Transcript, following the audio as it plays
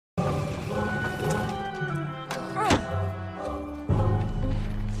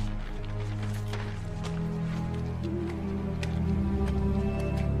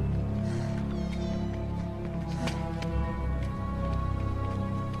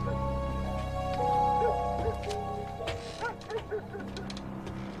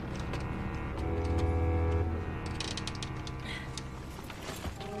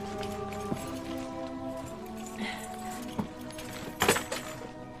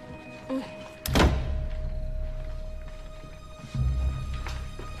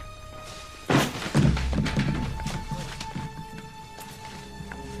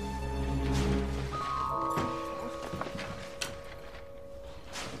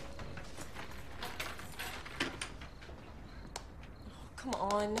Come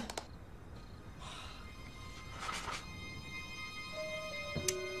on.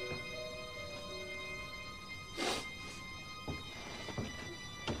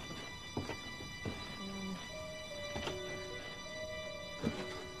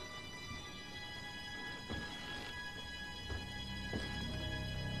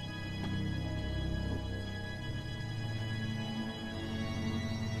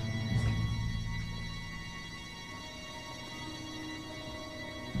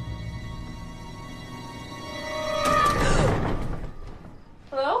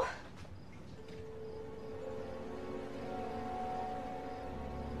 Hello?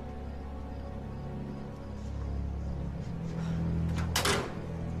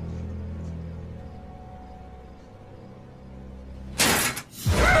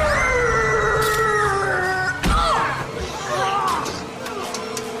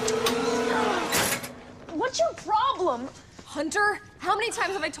 What's your problem? Hunter, how many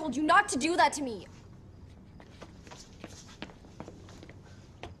times have I told you not to do that to me?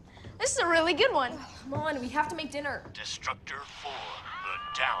 This is a really good one. Come on, we have to make dinner. Destructor 4,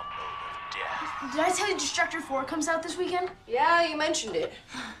 the download of death. Did I tell you Destructor 4 comes out this weekend? Yeah, you mentioned it.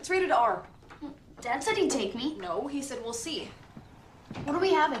 It's rated R. Dad said he'd take me. No, he said we'll see. What are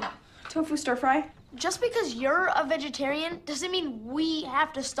we having? Tofu stir fry? Just because you're a vegetarian doesn't mean we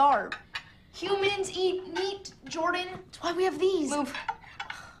have to starve. Humans eat meat, Jordan. That's why we have these. Move.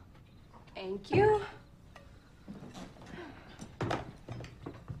 Thank you.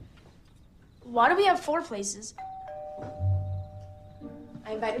 Why do we have 4 places?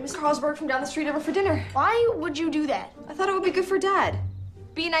 I invited Miss Carlsberg from down the street over for dinner. Why would you do that? I thought it would be good for Dad.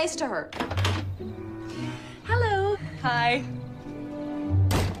 Be nice to her. Hello. Hi.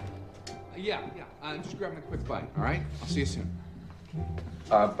 Yeah. I'm just grabbing a quick bite, all right? I'll see you soon.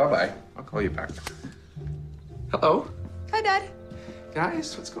 Bye-bye. I'll call you back. Hello? Hi, Dad.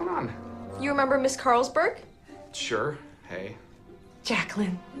 Guys, what's going on? You remember Miss Carlsberg? Sure. Hey.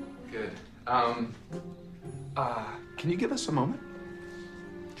 Jacqueline. Good. Can you give us a moment?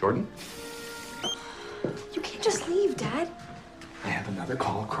 Jordan? You can't just leave, Dad. I have another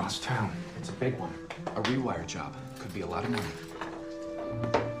call across town. It's a big one. A rewire job. Could be a lot of money.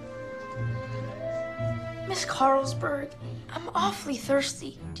 Miss Carlsberg, I'm awfully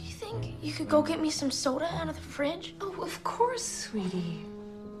thirsty. Do you think you could go get me some soda out of the fridge? Oh, of course, sweetie.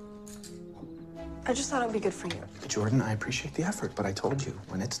 I just thought it would be good for you. Jordan, I appreciate the effort, but I told you,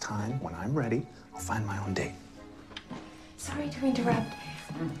 when it's time, when I'm ready, I'll find my own date. Sorry to interrupt.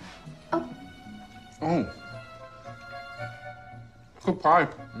 Oh, Oh. Good pie.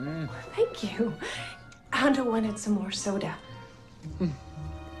 thank you. Hunter wanted some more soda.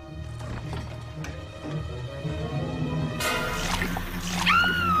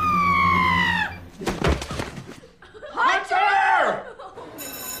 Hunter!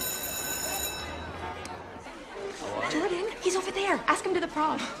 Jordan, he's over there. Ask him to the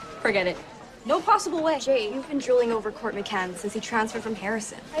prom. Forget it. No possible way. Jay, you've been drooling over Court McCann since he transferred from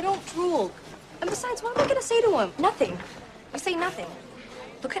Harrison. I don't drool. And besides, what am I gonna say to him? Nothing. You say nothing.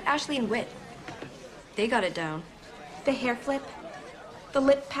 Look at Ashley and Whit. They got it down. The hair flip, the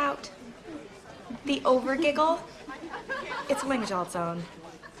lip pout, the over giggle. It's a language all its own.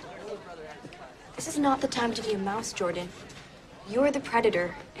 This is not the time to be a mouse, Jordan. You're the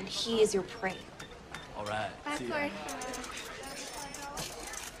predator, and he is your prey. All right. Bye, Court.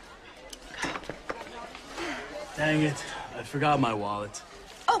 Dang it. I forgot my wallet.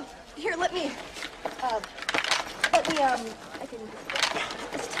 Oh, here, let me, I can...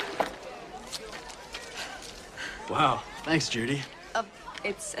 Wow. Thanks, Judy.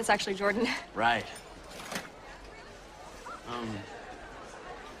 It's actually Jordan. Right.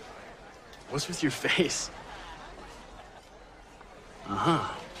 What's with your face? Uh-huh.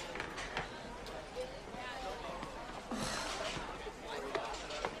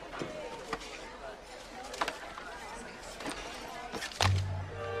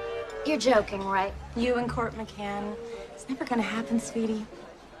 You're joking, right? You and Court McCann. It's never gonna happen, sweetie.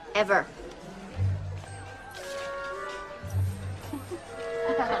 Ever.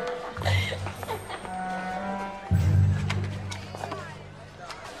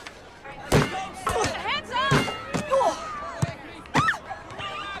 Hands up!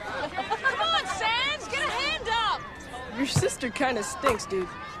 Come on, Sands! Get a hand up! Your sister kind of stinks, dude.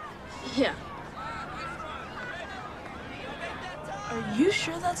 Yeah. Are You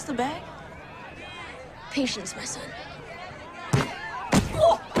sure that's the bag? Patience, my son. Come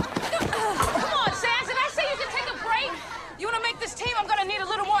on, Sans, did I say you could take a break? You want to make this team, I'm going to need a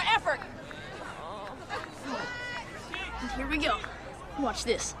little more effort. And here we go. Watch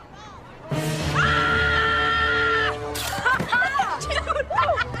this.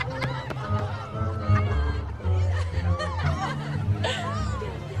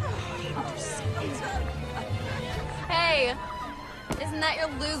 Hey, isn't that your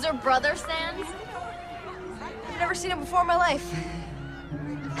loser brother, Sans? I've never seen him before in my life.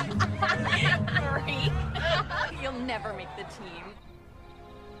 Great. You'll never make the team.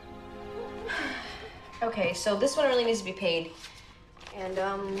 Okay, so this one really needs to be paid. And,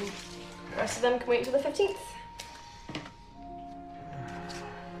 the rest of them can wait until the 15th.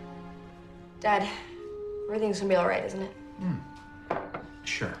 Dad, everything's gonna be all right, isn't it?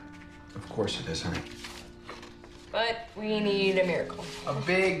 Sure. Of course it is, honey. But we need a miracle. A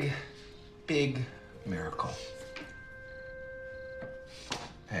big, big miracle.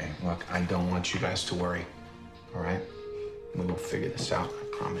 Hey, look, I don't want you guys to worry, all right? We will figure this out,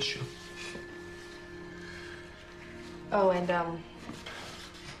 I promise you. Oh, and,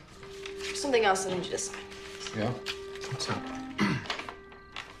 something else I need you to sign. Yeah? What's up?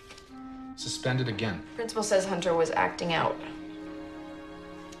 Suspended again. Principal says Hunter was acting out.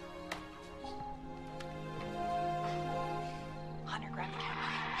 Hunter, grab the camera.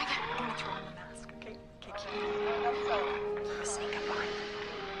 I'm gonna throw on the mask, okay? Okay, keep it. I'm gonna sneak up behind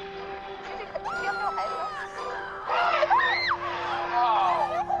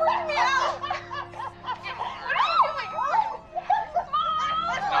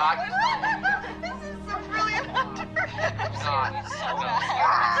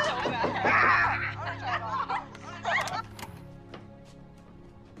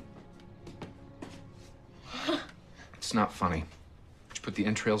It's not funny. Would you put the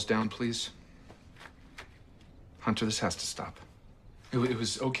entrails down, please? Hunter, this has to stop. It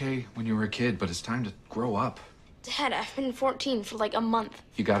was okay when you were a kid, but it's time to grow up. Dad, I've been 14 for like a month.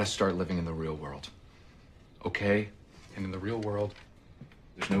 You gotta start living in the real world. Okay? And in the real world,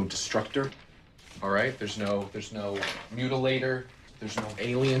 there's no destructor, all right? There's no mutilator, there's no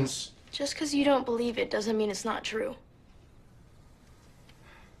aliens. Just because you don't believe it doesn't mean it's not true.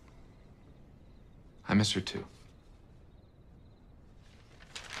 I miss her too.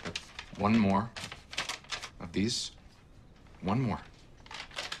 But one more of these, one more.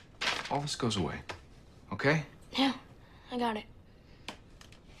 All this goes away, okay? Yeah, I got it.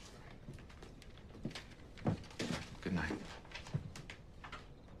 Good night.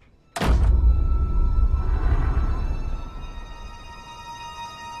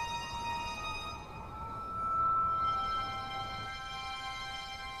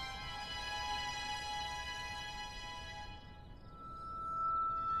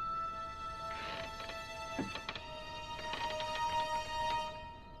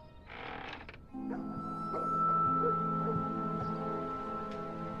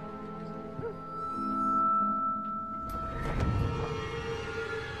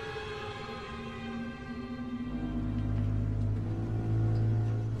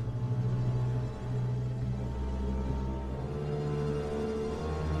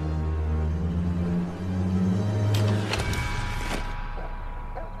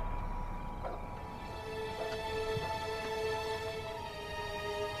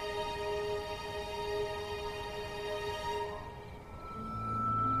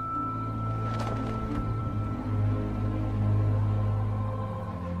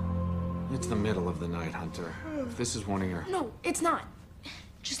 It's the middle of the night, Hunter. If this is one of your... No, it's not.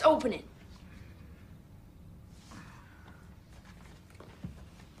 Just open it.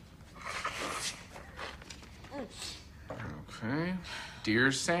 Okay.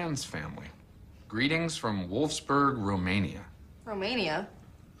 Dear Sans family, greetings from Wolfsburg, Romania. Romania?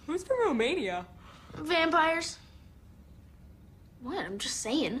 Who's from Romania? Vampires. What? I'm just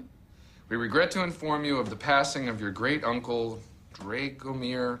saying. We regret to inform you of the passing of your great uncle,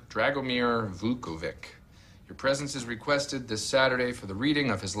 Dragomir Vukovic. Your presence is requested this Saturday for the reading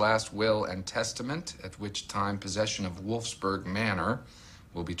of his last will and testament, at which time possession of Wolfsburg Manor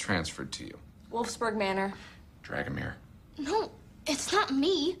will be transferred to you. Wolfsburg Manor. Dragomir. No, it's not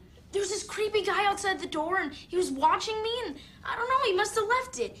me. There's this creepy guy outside the door, and he was watching me, and I don't know, he must have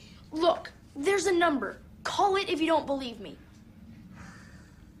left it. Look, there's a number. Call it if you don't believe me.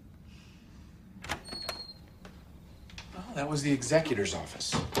 Oh, that was the executor's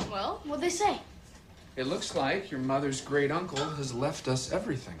office. Well, what'd they say? It looks like your mother's great uncle has left us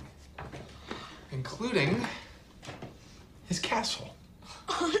everything, including his castle.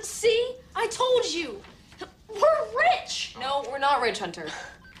 See? I told you. We're rich! No, we're not rich, Hunter.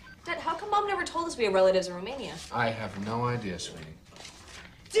 Dad, how come Mom never told us we have relatives in Romania? I have no idea, sweetie.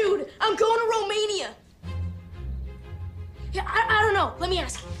 Dude, I'm going to Romania. Yeah, I don't know. Let me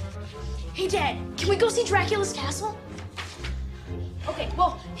ask. Hey, Dad, can we go see Dracula's castle? Okay,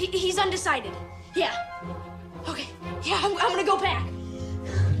 well, he's undecided. Yeah. Okay, yeah, I'm gonna go back.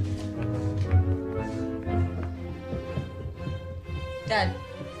 Dad,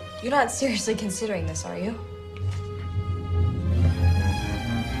 you're not seriously considering this, are you?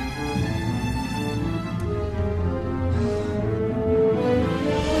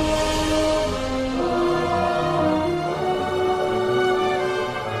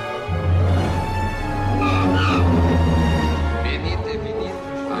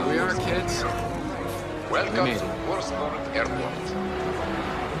 Here we are, kids. Welcome to Wolfsburg Airport.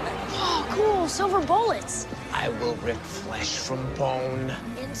 Oh, cool, silver bullets. I will rip flesh from bone.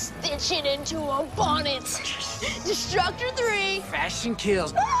 And stitch it into a bonnet. Destructor 3. Fashion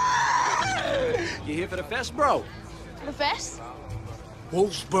kills. You here for the fest, bro? The fest?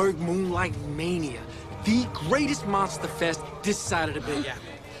 Wolfsburg Moonlight Mania. The greatest monster fest this side of the Big Apple.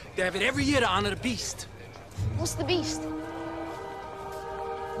 They have it every year to honor the beast. What's the beast?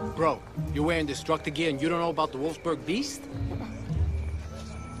 Bro, you're wearing destructor gear and you don't know about the Wolfsburg beast?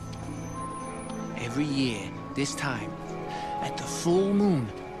 Every year, this time, at the full moon,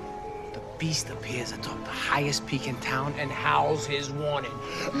 the beast appears atop the highest peak in town and howls his warning.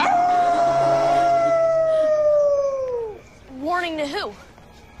 Warning to who?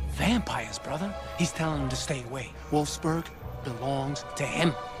 Vampires, brother. He's telling them to stay away. Wolfsburg belongs to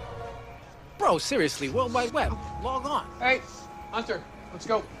him. Bro, seriously, World Wide Web, log on. Hey, Hunter, let's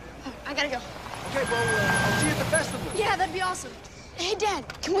go. Oh, I gotta go. Okay, well, I'll see you at the festival. Yeah, that'd be awesome. Hey, Dad,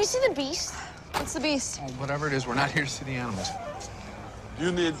 can we see the beast? What's the beast? Oh, whatever it is, we're not here to see the animals.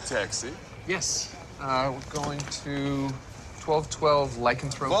 You need taxi. Yes, we're going to 1212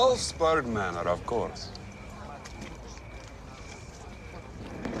 Lycanthrope. Wolfsburg Manor, of course.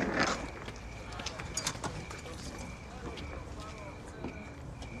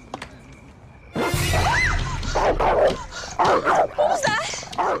 What was that?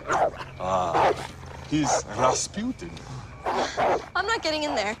 Ah, he's Rasputin. I'm not getting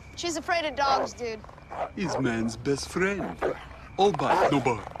in there. She's afraid of dogs, dude. He's man's best friend. All bite, no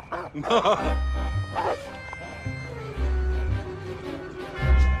bark.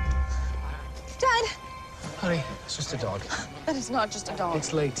 Dad, Honey, it's just a dog. that is not just a dog.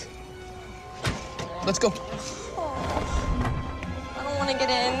 It's late. Let's go. I don't want to get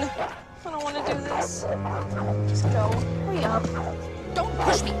in. I don't want to do this. Just go. Hurry up. Don't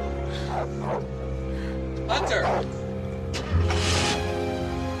push me. Hunter!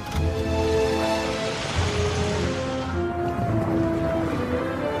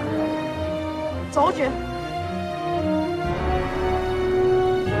 Told you.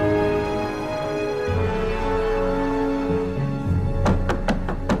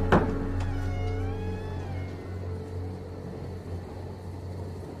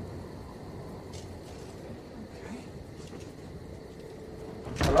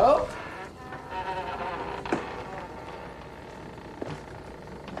 Hello?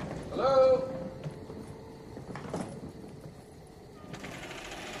 Hello?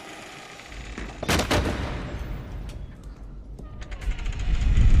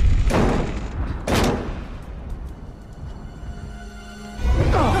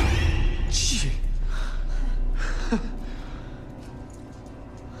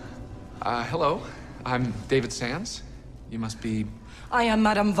 Hello. I'm David Sands. You must be... I am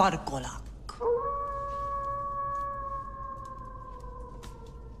Madame Varkolak.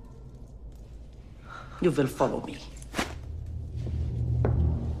 You will follow me.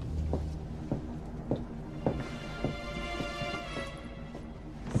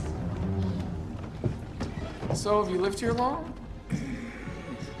 So, have you lived here long?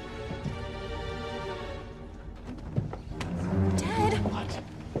 Dad.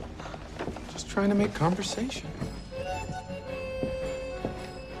 Just trying to make conversation.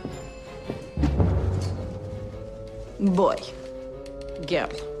 Boy, girl,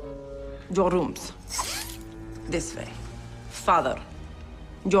 your rooms. This way. Father,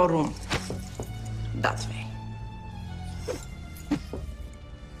 your room. That way.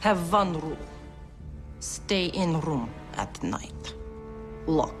 Have one rule. Stay in room at night.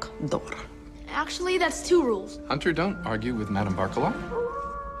 Lock door. Actually, that's 2 rules. Hunter, don't argue with Madame Barkala.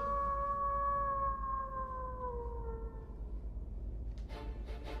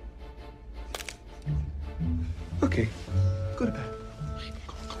 Okay, go to bed.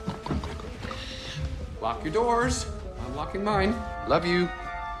 Lock your doors. I'm locking mine. Love you.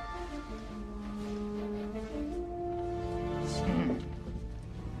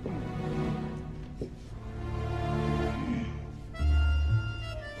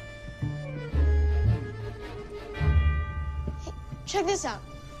 Check this out.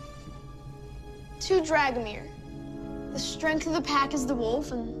 To Dragomir. The strength of the pack is the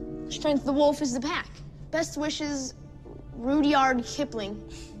wolf, and the strength of the wolf is the pack. Best wishes, Rudyard Kipling.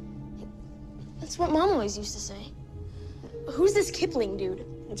 That's what Mom always used to say. Who's this Kipling dude?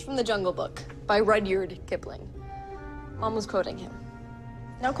 It's from the Jungle Book by Rudyard Kipling. Mom was quoting him.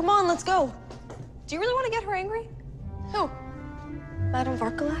 Now, come on, let's go. Do you really want to get her angry? Who? Madame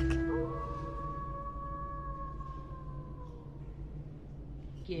Varkalak?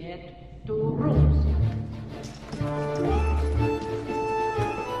 Get to rooms.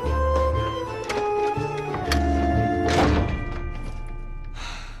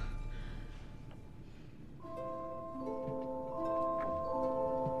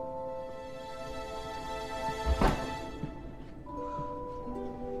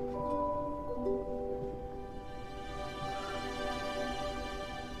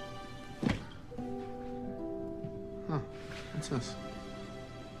 Huh. What's this?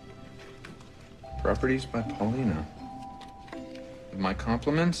 Properties by Paulina. With my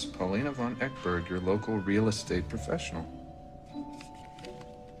compliments, Paulina von Eckberg, your local real estate professional.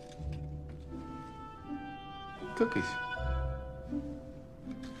 Cookies.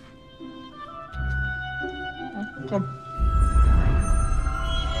 Come.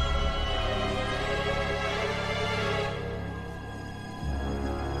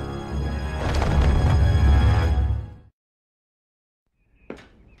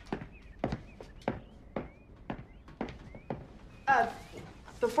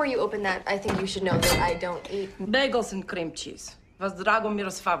 Before you open that, I think you should know that I don't eat. Bagels and cream cheese. Was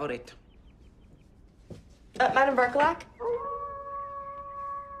Dragomir's favorite. Madame Varkalak?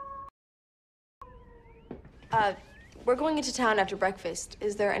 We're going into town after breakfast.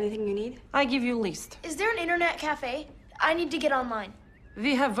 Is there anything you need? I give you list. Is there an internet cafe? I need to get online.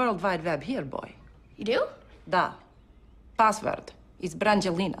 We have World Wide Web here, boy. You do? Da. Password is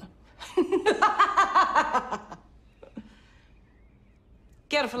Brangelina.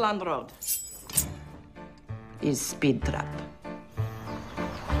 Careful on the road. Is speed trap.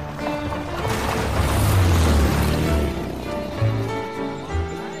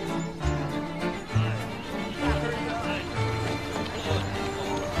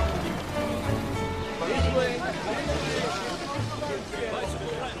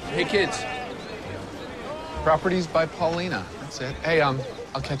 Hey, kids. Properties by Paulina. That's it. Hey, I'll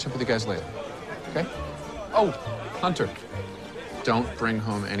catch up with you guys later. Okay? Oh, Hunter. Don't bring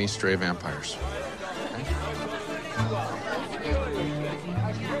home any stray vampires. Okay?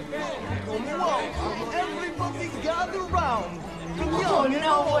 Everybody gather round. Oh,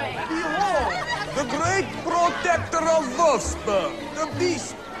 no way. Behold, the great protector of Wolfsburg, the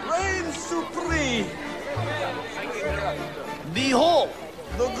beast, reigns supreme. Behold,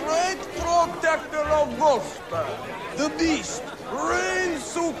 the great protector of Wolfsburg, the beast, reigns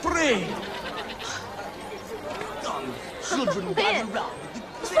supreme. Children gather round.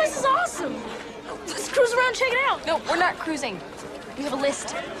 This place is awesome. Let's cruise around, check it out. No, we're not cruising. We have a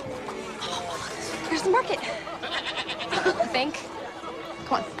list. Here's the market. I think.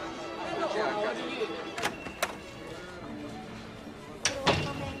 Come on.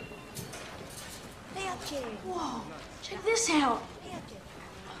 Whoa, check this out.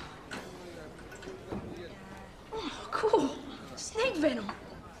 Oh, cool. Snake venom.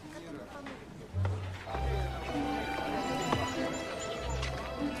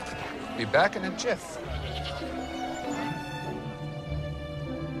 Be back in a jiff.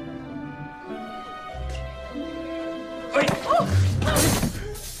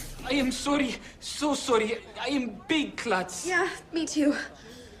 I am sorry, so sorry. I am big klutz. Yeah, me too.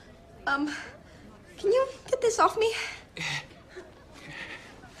 Can you get this off me?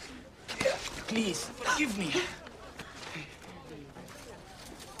 Please, forgive me.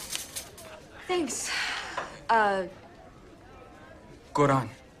 Thanks. Goran.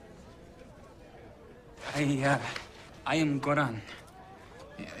 I am Goran.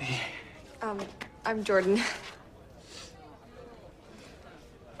 I'm Jordan.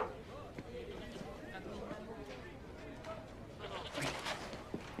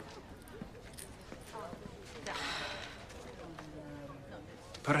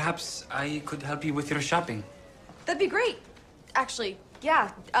 Perhaps I could help you with your shopping. That'd be great. Actually,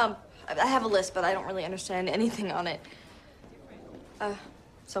 yeah. I have a list, but I don't really understand anything on it.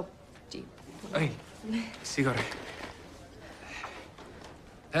 So, do you... Hey, cigar.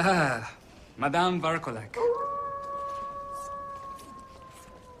 Ah, Madame Varkolak.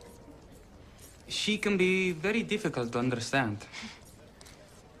 She can be very difficult to understand.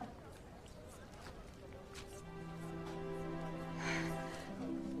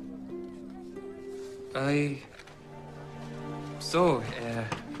 I So,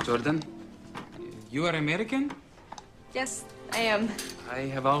 Jordan, you are American? Yes, I am. I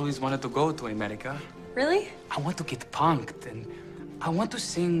have always wanted to go to America. Really? I want to get punked and I want to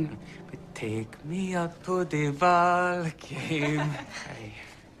sing Take Me Up to the Ball Game.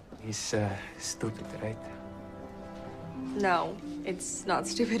 It's stupid, right? No, it's not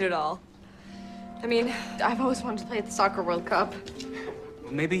stupid at all. I mean, I've always wanted to play at the Soccer World Cup.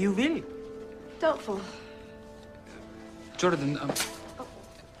 Maybe you will. Doubtful. Jordan,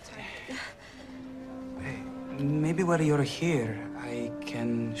 maybe while you're here, I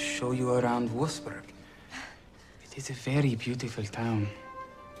can show you around Wolfsburg. It is a very beautiful town,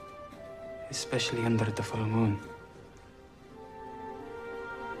 especially under the full moon.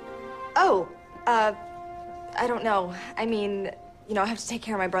 Oh, I don't know. I mean, you know, I have to take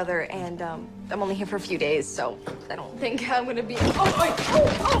care of my brother, and I'm only here for a few days, so I don't think I'm gonna be.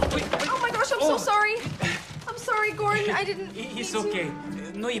 Oh my gosh, I'm so sorry. I'm sorry, Gordon. I didn't. It's okay.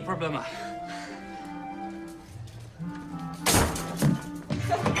 No problema.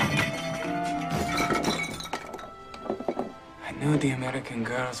 I knew the American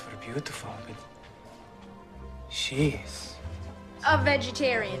girls were beautiful, but she is. A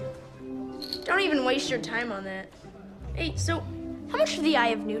vegetarian. Don't even waste your time on that. Hey, so how much for the Eye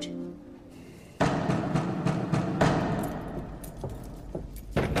of Newt?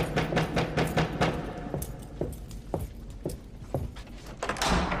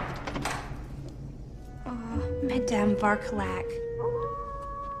 Madame Barcalac.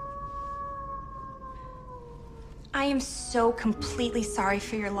 I am so completely sorry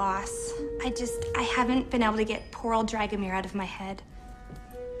for your loss. I haven't been able to get poor old Dragomir out of my head.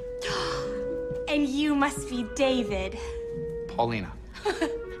 And you must be David. Paulina.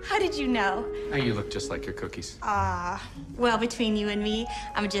 How did you know? Now you look just like your cookies. Well, between you and me,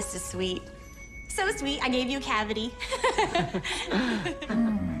 I'm just as sweet. So sweet, I gave you a cavity.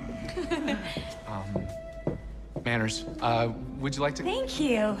 Manners, would you like to Thank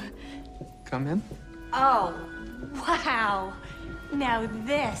you. come in? Oh, wow. Now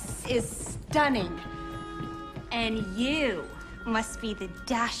this is stunning. And you must be the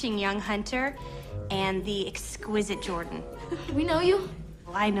dashing young hunter and the exquisite Jordan. Do we know you?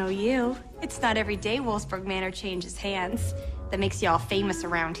 Well, I know you. It's not every day Wolfsburg Manor changes hands. That makes you all famous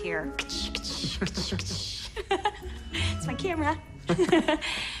around here. It's my camera.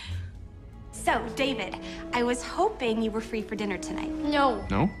 So, David, I was hoping you were free for dinner tonight. No.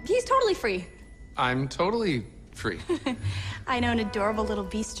 No? He's totally free. I'm totally free. I know an adorable little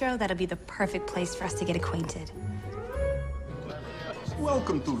bistro that'll be the perfect place for us to get acquainted.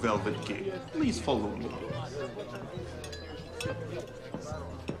 Welcome to Velvet Gate. Please follow me.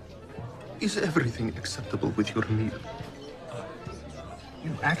 Is everything acceptable with your meal?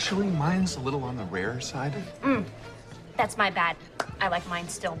 Actually, mine's a little on the rare side. That's my bad. I like mine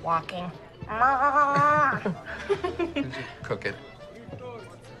still walking. Cook it.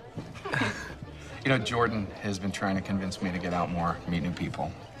 You know, Jordan has been trying to convince me to get out more, meet new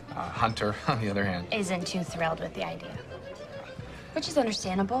people. Hunter, on the other hand. Isn't too thrilled with the idea. Which is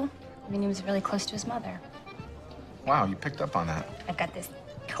understandable. I mean, he was really close to his mother. Wow, you picked up on that. I've got this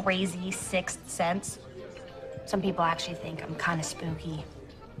crazy sixth sense. Some people actually think I'm kind of spooky.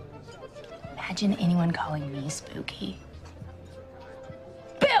 Imagine anyone calling me spooky.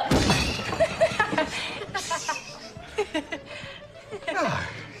 Bill!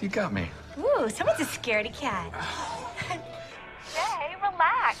 You got me. Ooh, someone's a scaredy cat. Jay,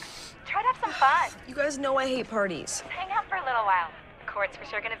 relax. Try to have some fun. You guys know I hate parties. Hang out for a little while. Court's for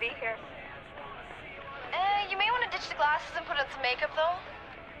sure gonna be here. You may want to ditch the glasses and put on some makeup, though.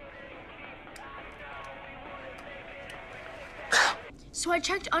 So I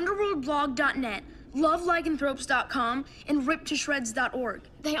checked underworldblog.net, lovelycanthropes.com, and riptoshreds.org.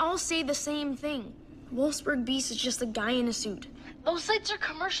 They all say the same thing. Wolfsburg Beast is just a guy in a suit. Those sites are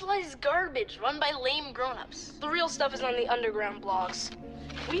commercialized garbage run by lame grown-ups. The real stuff is on the underground blogs.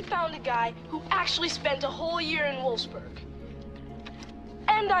 We found a guy who actually spent a whole year in Wolfsburg.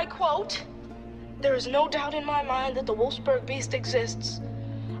 And I quote, "There is no doubt in my mind that the Wolfsburg Beast exists.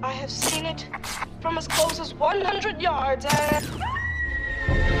 I have seen it from as close as 100 yards and..."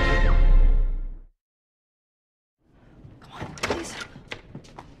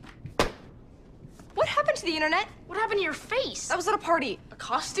 What happened to the internet? What happened to your face? That was at a party. A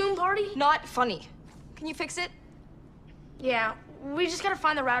costume party? Not funny. Can you fix it? Yeah, we just gotta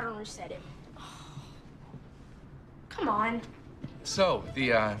find the router and reset it. Come on. So,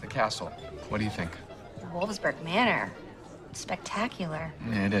 the castle. What do you think? Wolfsburg Manor. Spectacular.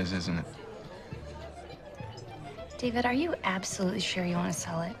 Yeah, it is, isn't it? David, are you absolutely sure you want to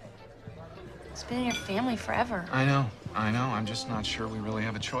sell it? It's been in your family forever. I know. I know, I'm just not sure we really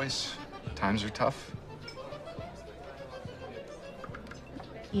have a choice. Times are tough.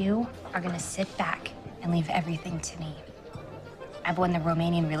 You are gonna sit back and leave everything to me. I've won the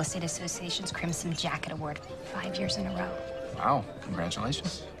Romanian Real Estate Association's Crimson Jacket Award 5 years in a row. Wow,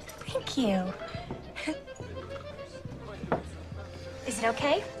 congratulations. Thank you. Is it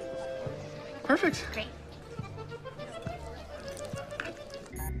okay? Perfect. Great.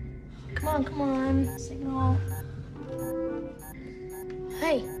 Come on. Signal.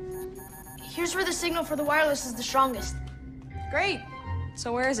 Hey, here's where the signal for the wireless is the strongest. Great.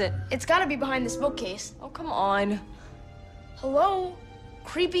 So where is it? It's gotta be behind this bookcase. Oh, come on. Hello?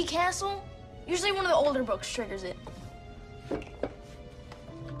 Creepy Castle? Usually one of the older books triggers it.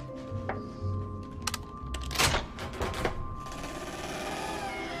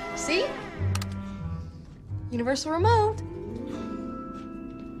 See? Universal remote.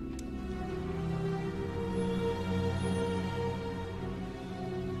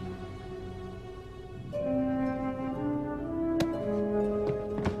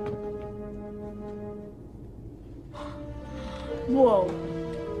 Whoa.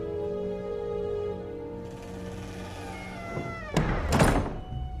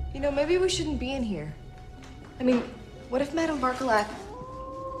 You know, maybe we shouldn't be in here. I mean, what if Madame Barkalak...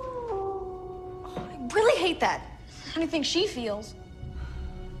 I really hate that. How do you think she feels?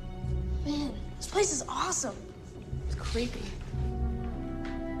 Man, this place is awesome. It's creepy.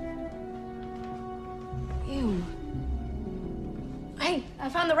 Ew. Hey, I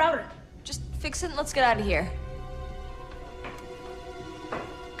found the router. Just fix it and let's get out of here.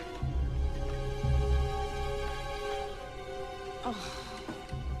 Oh,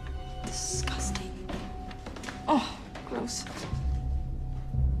 disgusting. Oh, gross.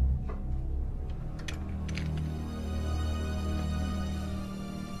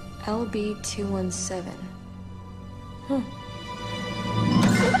 LB217.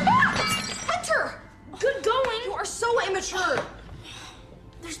 Hunter! Good going. You are so immature.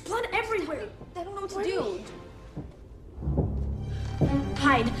 There's blood everywhere. I don't know what to do.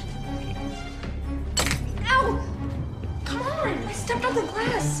 Hide. Ow! Come on. I stepped on the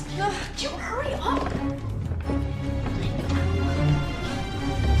glass. You hurry up.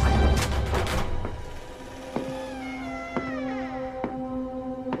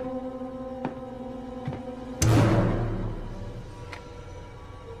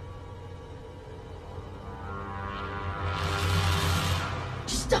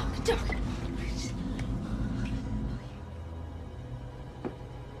 Stop. Don't.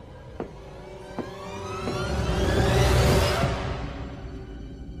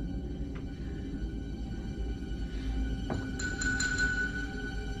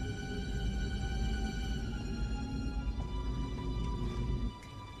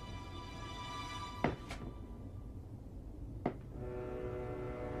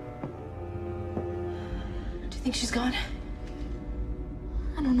 Do you think she's gone?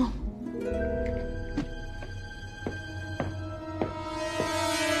 I don't know.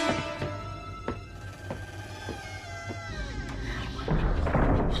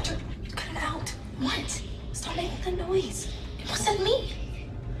 Hunter, cut it out. What? Stop making the noise. It wasn't me.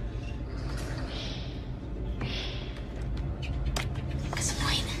 It's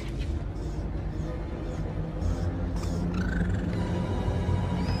fine.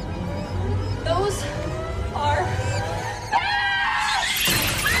 Those are...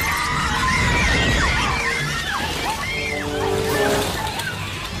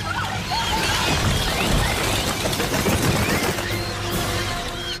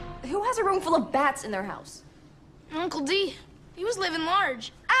 Who has a room full of bats in their house? Uncle D. He was living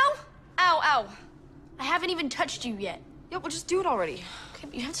large. Ow! Ow, ow. I haven't even touched you yet. Yeah, well, just do it already. Okay,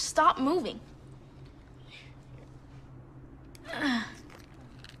 but you have to stop moving.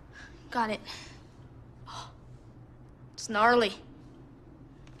 Got it. It's gnarly.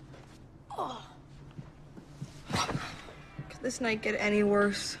 Oh. Could this night get any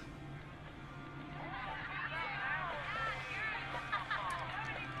worse?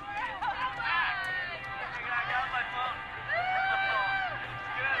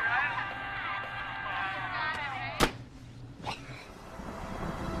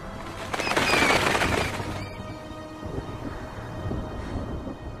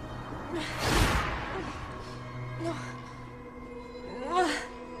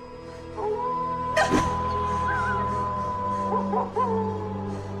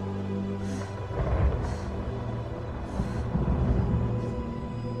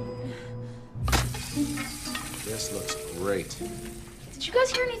 This looks great. Did you guys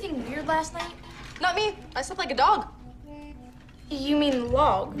hear anything weird last night? Not me. I slept like a dog. You mean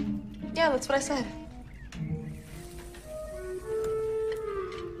log? Yeah, that's what I said.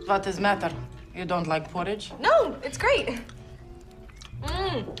 What is matter? You don't like porridge? No, it's great.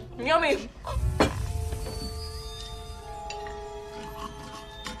 Mmm, yummy.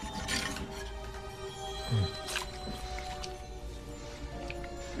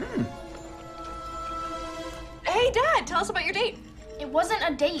 Hey, Dad, tell us about your date. It wasn't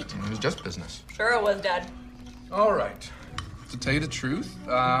a date. It was just business. Sure it was, Dad. All right. To tell you the truth,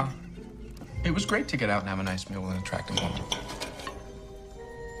 it was great to get out and have a nice meal with an attractive woman.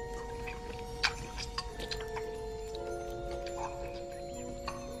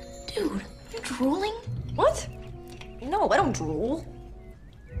 Dude, you're drooling? What? No, I don't drool.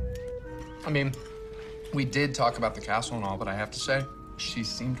 I mean, we did talk about the castle and all, but I have to say, she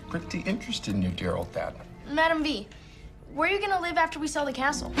seemed pretty interested in your dear old dad. Madam V, where are you gonna live after we sell the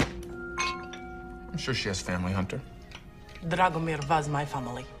castle? I'm sure she has family, Hunter. Dragomir was my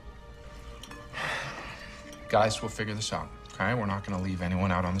family. Guys, we'll figure this out, okay? We're not gonna leave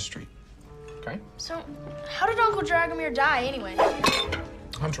anyone out on the street, okay? So, how did Uncle Dragomir die anyway?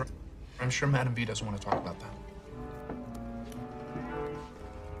 Hunter, I'm sure Madam V doesn't want to talk about that.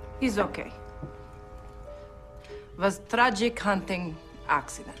 He's okay. Was tragic hunting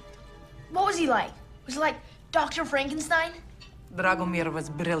accident. What was he like? Was he like Dr. Frankenstein? Dragomir was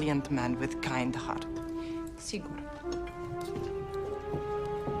brilliant man with kind heart. Sigur.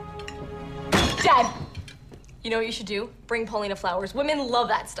 Dad! You know what you should do? Bring Paulina flowers. Women love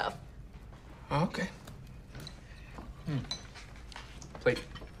that stuff. Oh, okay. Plate.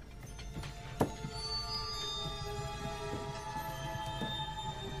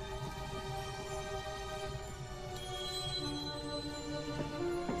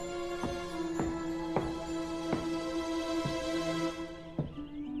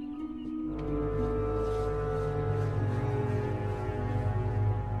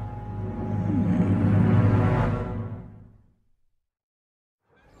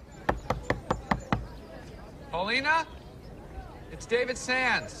 Paulina? It's David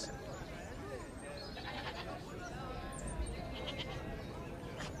Sands.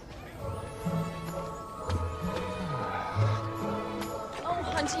 Oh,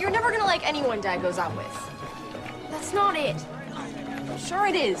 Hunt, you're never gonna like anyone Dad goes out with. That's not it. Sure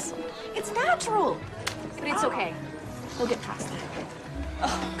it is. It's natural. But it's okay. We'll get past it.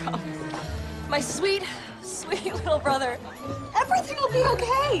 Oh, God. My sweet, sweet little brother. Everything will be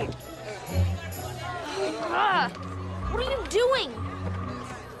okay. Ah, what are you doing?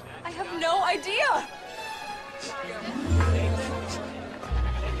 I have no idea.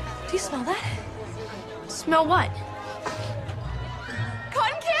 Do you smell that? Smell what?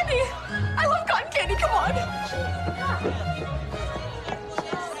 Cotton candy! I love cotton candy, come on!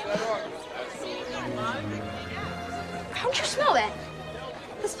 How'd you smell that?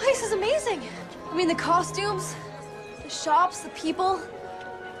 This place is amazing. I mean, the costumes, the shops, the people.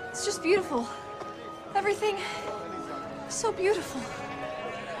 It's just beautiful. Everything is so beautiful.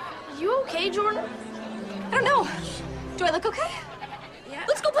 You okay, Jordan? I don't know. Do I look okay? Yeah.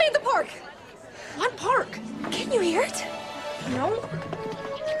 Let's go play in the park. What park? Can you hear it? No.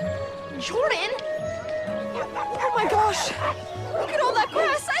 Jordan! Oh my gosh. Look at all that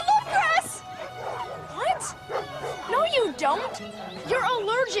grass. I love grass. What? No, you don't. You're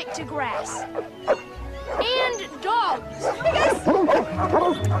allergic to grass. And dogs. Hey, guys.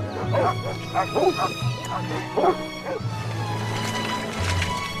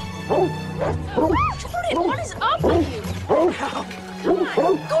 Jordan, what is up with you? Come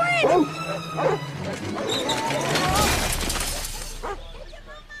on, Gordon!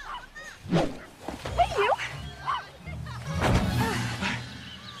 Hey, you.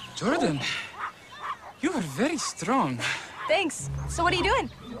 Jordan, you are very strong. Thanks. So what are you doing?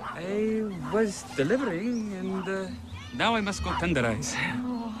 I was delivering, and now I must go tenderize.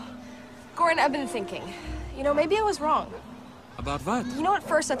 Gordon, I've been thinking. You know, maybe I was wrong. About what? You know, at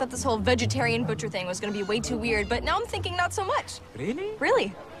first I thought this whole vegetarian butcher thing was gonna be way too weird, but now I'm thinking not so much. Really?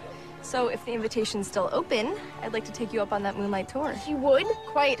 Really. So if the invitation's still open, I'd like to take you up on that moonlight tour. You would?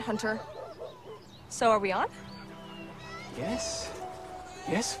 Quiet, Hunter. So are we on? Yes.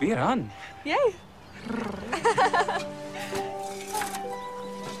 Yes, we are on. Yay.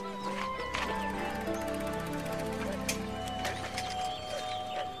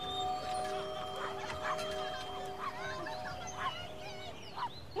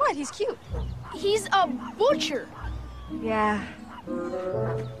 What? He's cute. He's a butcher. Yeah.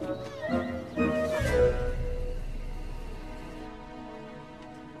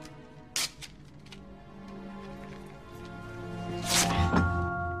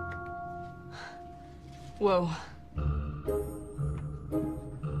 Whoa.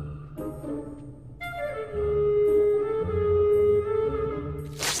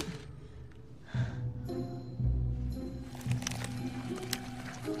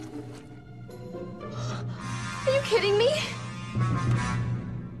 kidding me?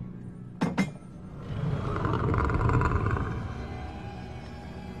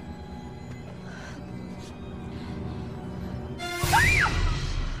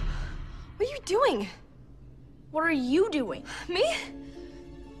 What are you doing? What are you doing? Me?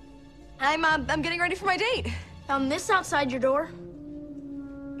 I'm getting ready for my date. Found this outside your door?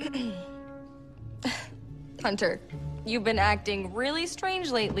 Hunter, you've been acting really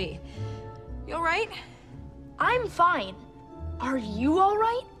strange lately. You all right? I'm fine. Are you all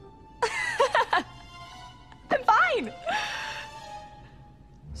right? I'm fine.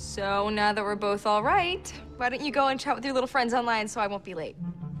 So now that we're both all right, why don't you go and chat with your little friends online so I won't be late?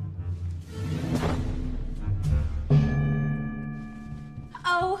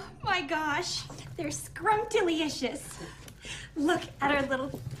 Oh my gosh, they're scrumptious. Look at our little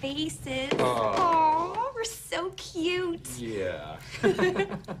faces. Oh, we're so cute. Yeah.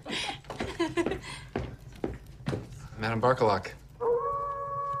 Madam Barkalak.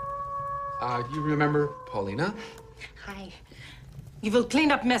 You remember Paulina? Hi. You will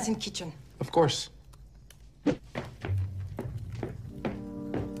clean up mess in kitchen. Of course.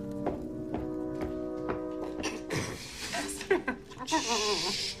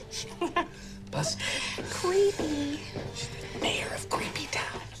 Buzz. Creepy. She's the mayor of Creepy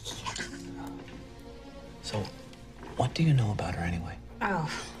Town. So, what do you know about her anyway? Oh,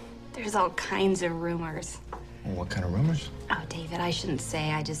 there's all kinds of rumors. What kind of rumors? Oh, David, I shouldn't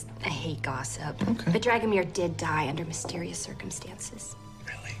say. I hate gossip. Okay. But Dragomir did die under mysterious circumstances.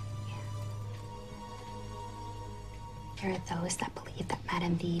 Really? There are those that believe that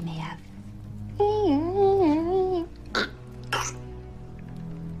Madame V may have.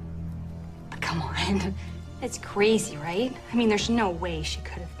 But come on. It's crazy, right? I mean, there's no way she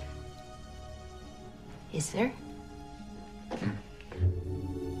could have. Is there?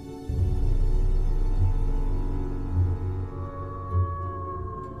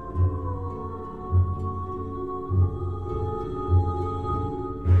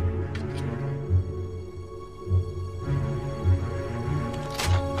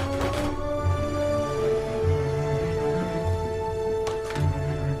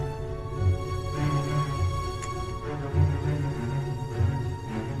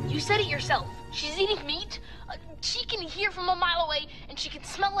 You said it yourself. She's eating meat. She can hear from a mile away, and she can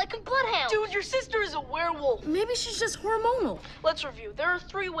smell like a bloodhound. Dude, your sister is a werewolf. Maybe she's just hormonal. Let's review. There are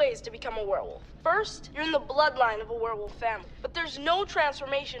 3 ways to become a werewolf. First, you're in the bloodline of a werewolf family. But there's no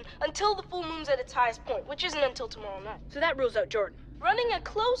transformation until the full moon's at its highest point, which isn't until tomorrow night. So that rules out Jordan. Running a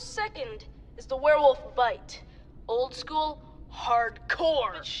close second is the werewolf bite. Old school,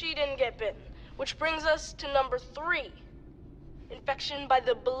 hardcore. But she didn't get bitten. Which brings us to number 3. Infection by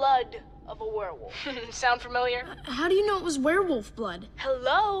the blood of a werewolf. Sound familiar? How do you know it was werewolf blood?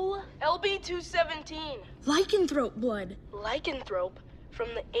 Hello? LB-217. Lycanthrope blood. Lycanthrope, from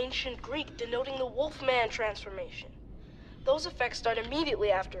the ancient Greek denoting the wolfman transformation. Those effects start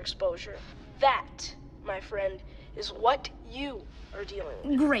immediately after exposure. That, my friend, is what you are dealing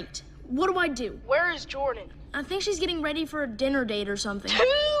with. Great. What do I do? Where is Jordan? I think she's getting ready for a dinner date or something. Dude,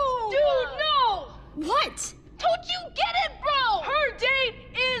 no! What? Don't you get it, bro? Her date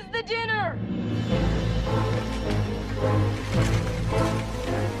is the dinner!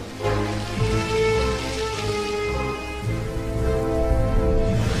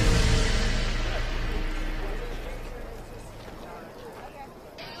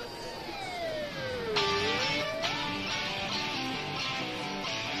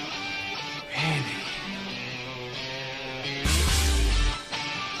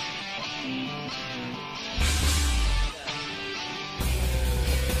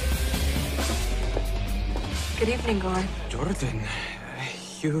 Good evening, Gord. Jordan,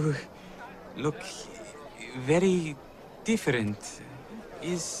 you look very different.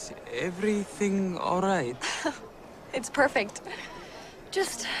 Is everything all right? It's perfect.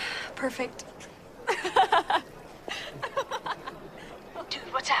 Just perfect. Dude,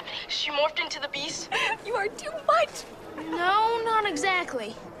 what's happening? She morphed into the beast? You are too much. No, not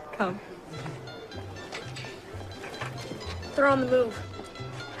exactly. Come. They're on the move.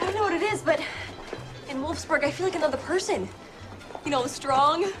 I don't know what it is, but in Wolfsburg, I feel like another person. You know,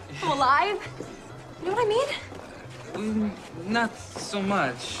 strong, I'm alive. You know what I mean? Not so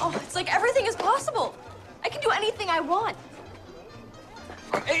much. Oh, it's like everything is possible. I can do anything I want.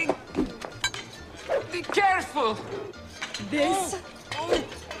 Hey, be careful. This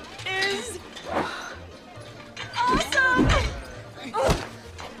is awesome.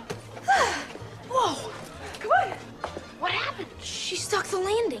 Whoa, come on. What happened? She stuck the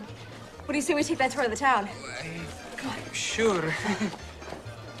landing. What do you say we take that tour of the town? Sure.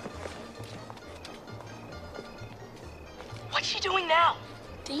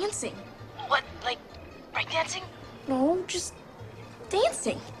 dancing. What, like breakdancing? No, just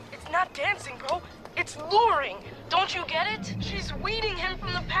dancing. It's not dancing, bro. It's luring. Don't you get it? She's weeding him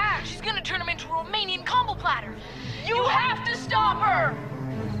from the pack. She's gonna turn him into a Romanian combo platter. You have to stop her!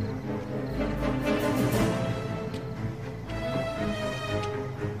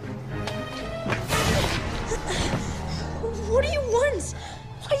 What do you want?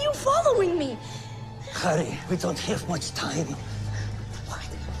 Why are you following me? Hurry, we don't have much time.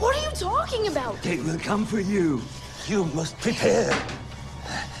 What are you talking about? They will come for you. You must prepare.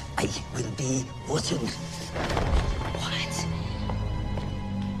 I will be watching. What?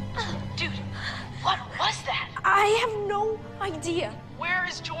 Dude, what was that? I have no idea. Where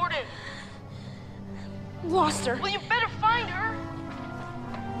is Jordan? Lost her. Well, you better find her.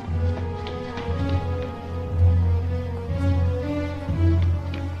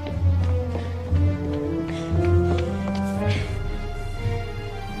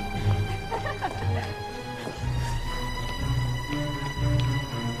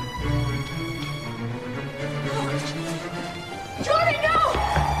 Jordan, no!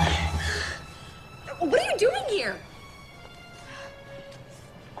 What are you doing here?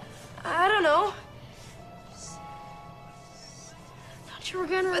 I don't know. Thought you were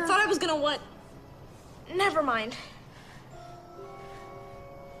gonna... I thought I was gonna what? Never mind.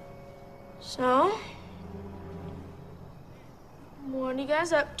 So? What are you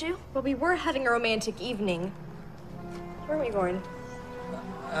guys up to? Well, we were having a romantic evening. Where are we going?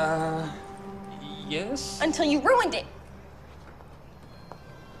 Yes? Until you ruined it.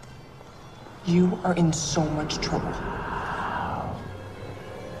 You are in so much trouble.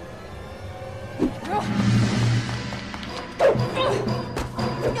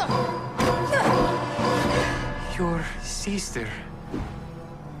 Your sister.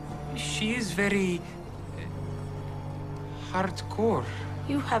 She is very hardcore.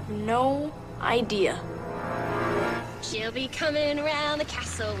 You have no idea. She'll be coming around the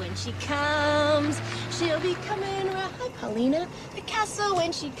castle when she comes. She'll be coming around. Hi, Paulina. The castle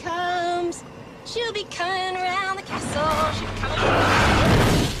when she comes. She'll be coming around the castle. She'll be coming.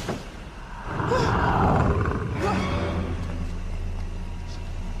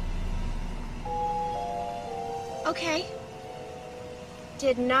 Okay.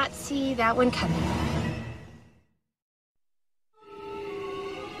 Did not see that one coming.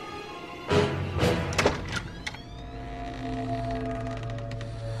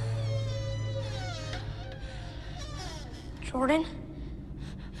 Jordan?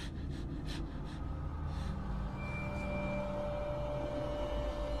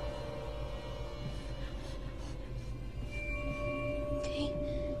 Okay.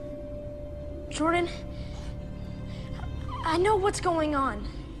 Jordan, I know what's going on.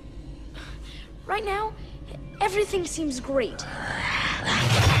 Right now, everything seems great.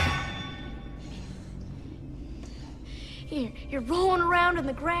 You're rolling around in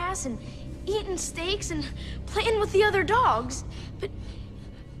the grass and eating steaks and playing with the other dogs, but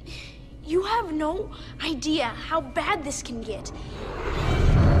you have no idea how bad this can get.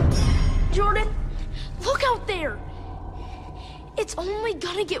 Jordan, look out there. It's only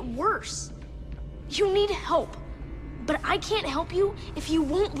gonna get worse. You need help, but I can't help you if you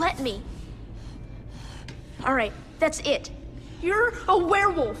won't let me. All right, that's it. You're a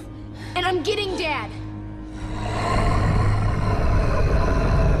werewolf, and I'm getting Dad.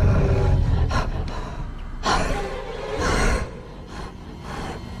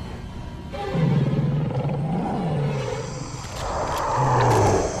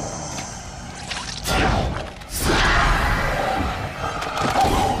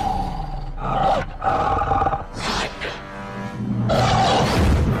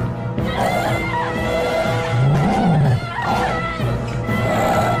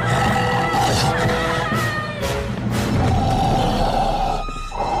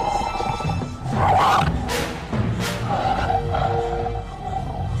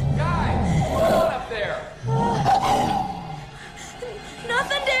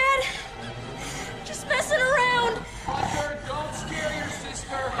 Nothing, Dad. Just messing around. Hunter, don't scare your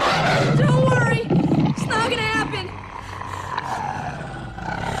sister. Don't worry. It's not gonna happen.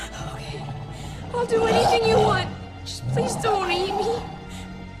 Okay. I'll do anything you want. Just please don't eat me.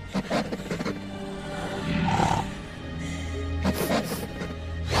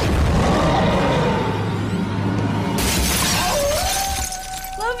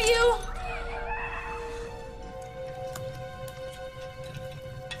 Love you.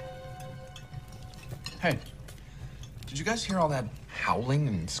 Hey, did you guys hear all that howling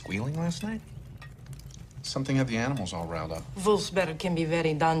and squealing last night? Something had the animals all riled up. Wolfsburg can be a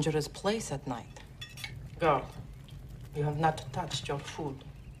very dangerous place at night. Girl, you have not touched your food.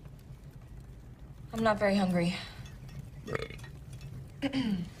 I'm not very hungry.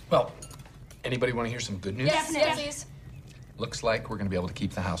 Well, anybody want to hear some good news? Yes, please. Looks like we're going to be able to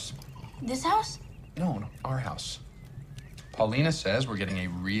keep the house. This house? No, our house. Paulina says we're getting a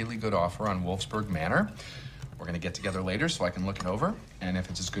really good offer on Wolfsburg Manor. We're going to get together later so I can look it over. And if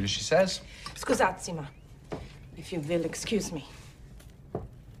it's as good as she says... Scusate, ma. If you will excuse me. I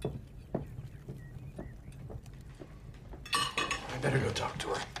better go talk to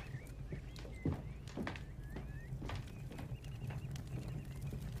her.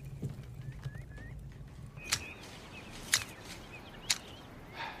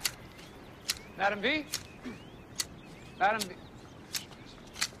 Madam V? Madam V?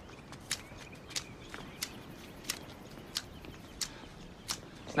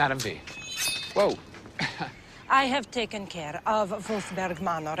 Madam V. Whoa. I have taken care of Wolfsberg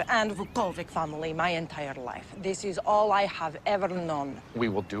Manor and Vukovic family my entire life. This is all I have ever known. We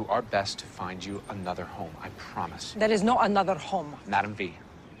will do our best to find you another home, I promise. There is no another home. Madam V,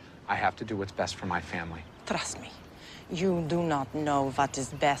 I have to do what's best for my family. Trust me, you do not know what is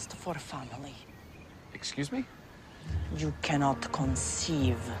best for family. Excuse me? You cannot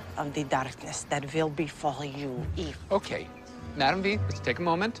conceive of the darkness that will befall you if... Okay, Madam V, let's take a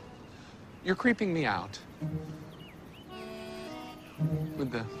moment. You're creeping me out.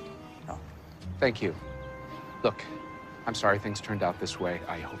 With the... Oh. Thank you. Look, I'm sorry things turned out this way.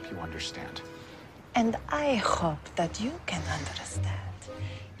 I hope you understand. And I hope that you can understand.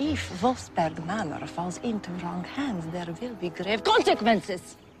 If Wolfsberg Manor falls into wrong hands, there will be grave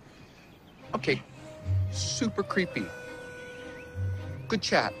consequences. Okay, super creepy. Good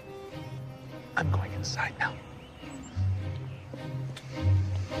chat. I'm going inside now.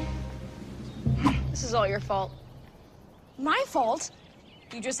 This is all your fault. My fault?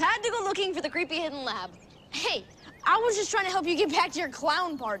 You just had to go looking for the creepy hidden lab. Hey, I was just trying to help you get back to your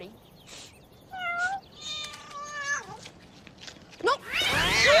clown party. No!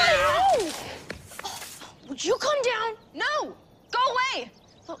 No! Would you come down? No! Go away!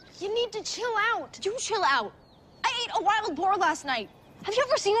 Look, you need to chill out. You chill out. I ate a wild boar last night. Have you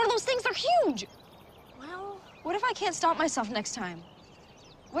ever seen one of those things? They're huge. Well, what if I can't stop myself next time?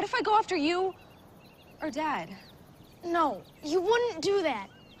 What if I go after you or Dad? No, you wouldn't do that.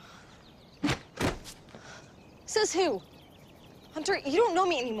 Says who? Hunter, you don't know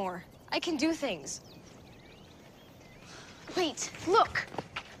me anymore. I can do things. Wait, look.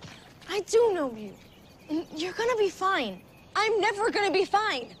 I do know you. And you're gonna be fine. I'm never gonna be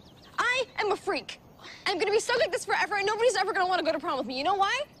fine. I am a freak. I'm gonna be stuck like this forever, and nobody's ever gonna want to go to prom with me. You know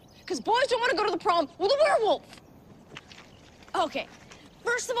why? Because boys don't want to go to the prom with a werewolf. Okay,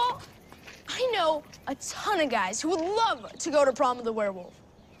 first of all, I know a ton of guys who would love to go to prom with a werewolf.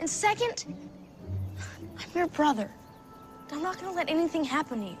 And second, I'm your brother. I'm not gonna let anything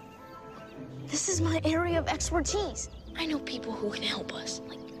happen to you. This is my area of expertise. I know people who can help us,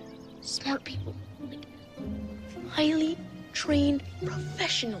 like smart people, like highly trained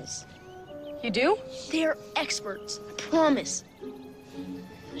professionals. You do? They're experts, I promise.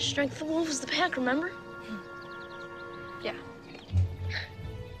 The strength of the wolf is the pack, remember? Yeah.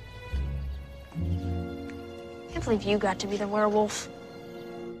 I can't believe you got to be the werewolf.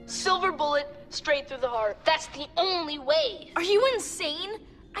 Silver bullet straight through the heart. That's the only way. Are you insane?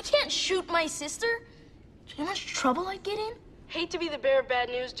 I can't shoot my sister. Do you know how much trouble I'd get in? Hate to be the bearer of bad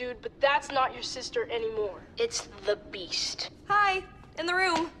news, dude, but that's not your sister anymore. It's the beast. Hi, in the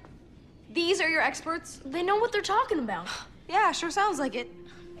room. These are your experts? They know what they're talking about. Yeah, sure sounds like it.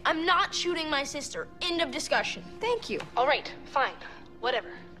 I'm not shooting my sister. End of discussion. Thank you. All right, fine,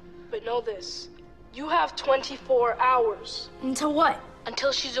 whatever. But know this, you have 24 hours. Until what?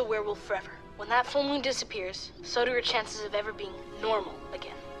 Until she's a werewolf forever. When that full moon disappears, so do her chances of ever being normal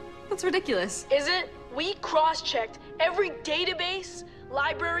again. That's ridiculous. Is it? We cross-checked every database,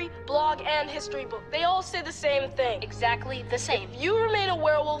 library, blog, and history book. They all say the same thing. Exactly the same. If you remain a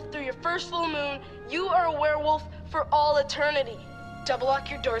werewolf through your first full moon, you are a werewolf for all eternity. Double lock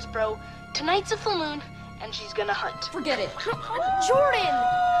your doors, bro. Tonight's a full moon, and she's gonna hunt. Forget it. Jordan!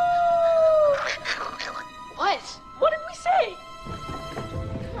 What? What did we say?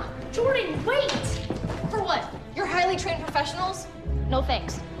 Jordan, wait! For what? You're highly trained professionals? No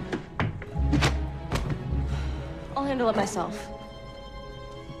thanks. I'll handle it myself.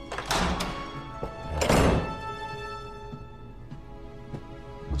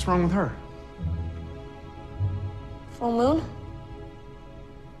 What's wrong with her? Full moon?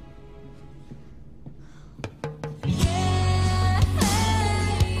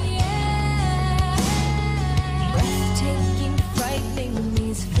 Breathtaking, frightening,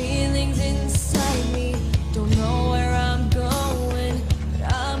 these feelings inside me. Don't know where I'm going,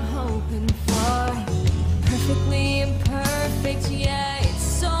 but I'm hoping for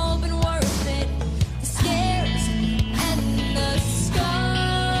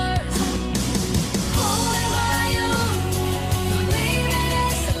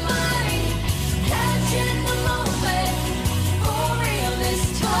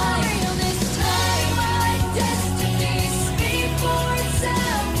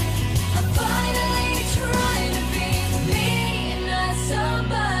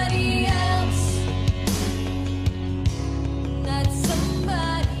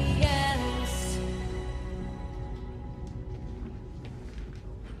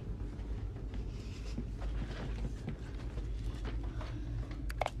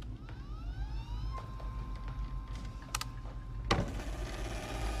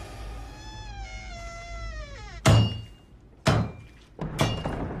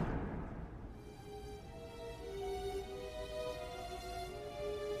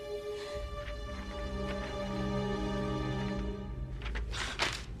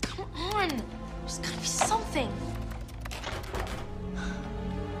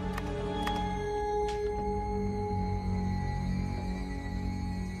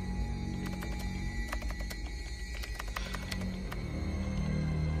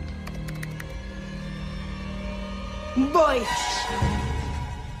boy!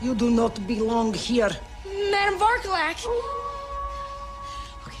 You do not belong here. Madam Varkalak!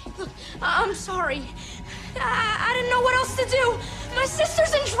 Okay, look, I'm sorry. I didn't know what else to do. My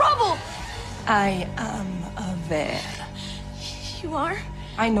sister's in trouble. I am a bear. You are?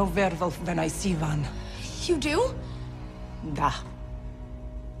 I know werewolf when I see one. You do? Da.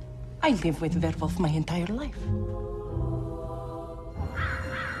 I live with werewolf my entire life.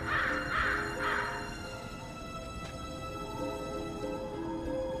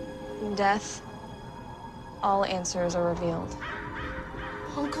 In death, all answers are revealed.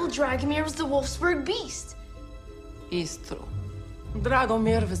 Uncle Dragomir was the Wolfsburg Beast. It's true.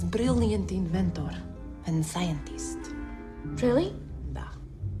 Dragomir was brilliant inventor and scientist. Really? Da.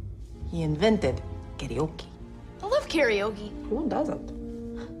 He invented karaoke. I love karaoke. Who doesn't?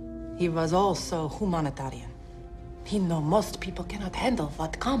 He was also humanitarian. He know most people cannot handle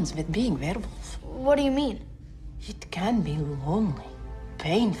what comes with being werewolf. What do you mean? It can be lonely,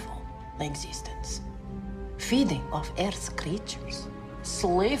 painful existence. Feeding off Earth's creatures.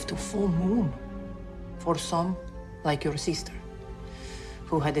 Slave to full moon. For some, like your sister,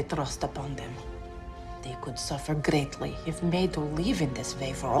 who had a trust upon them, they could suffer greatly if made to live in this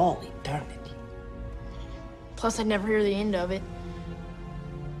way for all eternity. Plus, I'd never hear the end of it.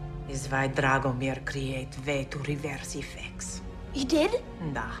 Is why Dragomir create way to reverse effects. He did?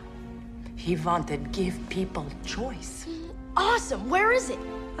 Da. He wanted give people choice. Awesome. Where is it?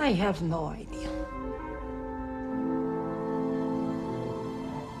 I have no idea.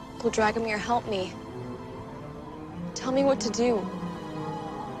 Uncle Dragomir, help me. Tell me what to do.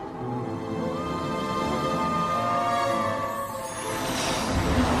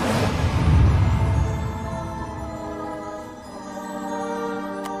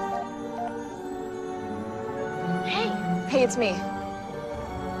 Hey. Hey, it's me.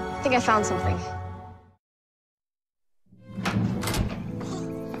 I think I found something.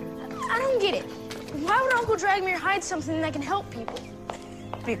 I don't get it. Why would Uncle Dragomir hide something that can help people?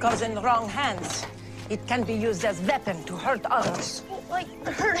 Because in the wrong hands, it can be used as weapon to hurt others. Like,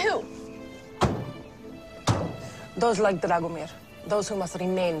 hurt who? Those like Dragomir. Those who must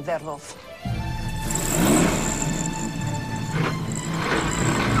remain werewolf.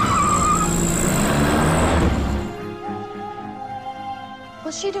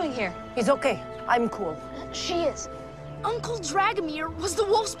 What's she doing here? It's okay. I'm cool. She is. Uncle Dragomir was the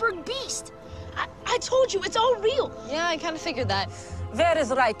Wolfsburg Beast. I told you, it's all real. Yeah, I kind of figured that. Where is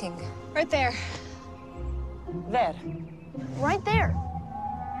writing? Right there. Where? Right there.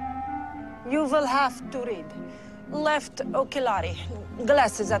 You will have to read. Left oculari.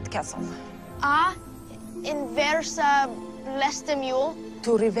 Glasses at castle. Inversa lestemule.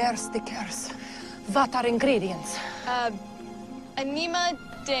 To reverse the curse. What are ingredients? Anima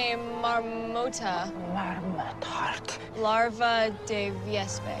de marmota. Marmot heart. Larva de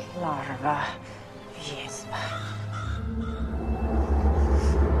viespe. Larva. Yes.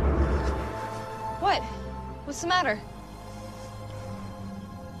 What? What's the matter?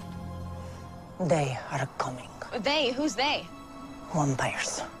 They are coming. They? Who's they?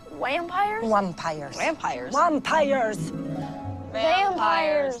 Vampires. Vampires? Vampires. Vampires? Vampires.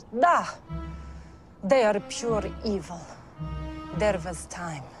 Vampires. Da. They are pure evil. There was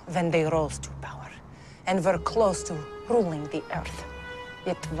time when they rose to power and were close to ruling the earth.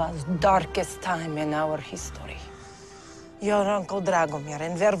 It was darkest time in our history. Your Uncle Dragomir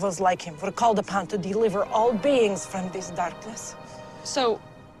and werewolves like him were called upon to deliver all beings from this darkness. So,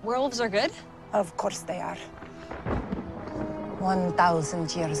 werewolves are good? Of course they are.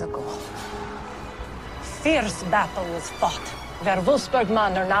 1,000 years ago, fierce battle was fought where Wolfsburg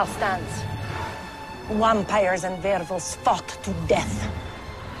Manor now stands. Vampires and werewolves fought to death.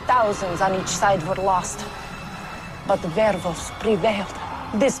 Thousands on each side were lost. But the werewolves prevailed.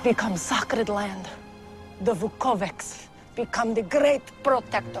 This becomes sacred land. The Vukovics become the great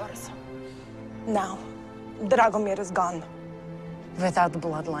protectors. Now, Dragomir is gone. Without the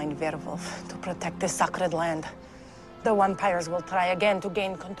bloodline werewolf to protect this sacred land, the vampires will try again to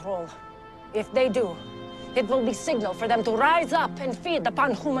gain control. If they do, it will be signal for them to rise up and feed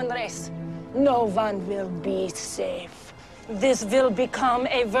upon human race. No one will be safe. This will become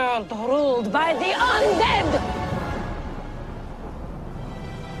a world ruled by the undead!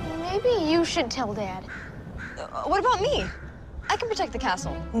 Maybe you should tell Dad. What about me? I can protect the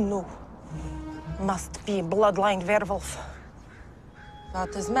castle. No. Must be bloodline werewolf.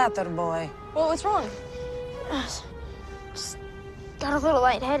 What is matter, boy? Well, what's wrong? Just got a little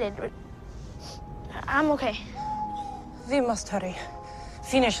lightheaded, but I'm okay. We must hurry.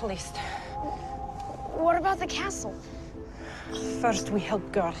 Finish list. What about the castle? First we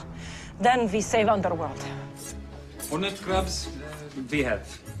help girl, then we save underworld. Hornet crabs, we have.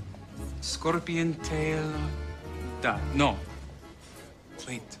 Scorpion tail, no.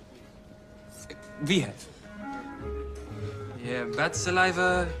 Wait. We have. Yeah, bat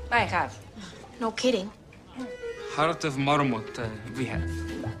saliva. I have. No kidding. Heart of marmot, we have.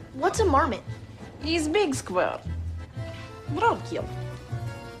 What's a marmot? He's big squirrel. Bronchial.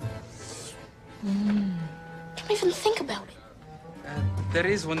 Don't even think about it. There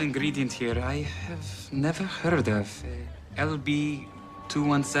is one ingredient here I have never heard of.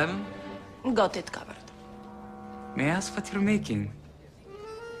 LB217? Got it covered. May I ask what you're making?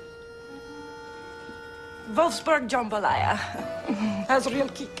 Wolfsburg jambalaya. Has real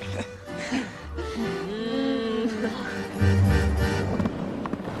kick.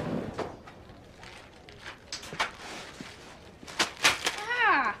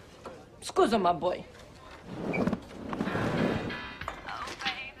 Ah! Scusa, my boy.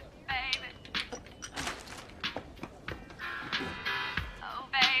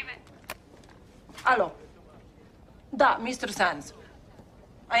 Hello. Da, Mr. Sands.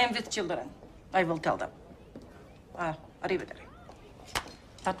 I am with children. I will tell them. Arrivederci.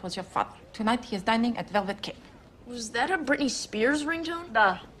 That was your father. Tonight he is dining at Velvet Cake. Was that a Britney Spears ringtone?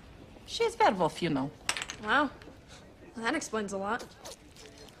 Da. She's werewolf, you know. Wow. Well, that explains a lot.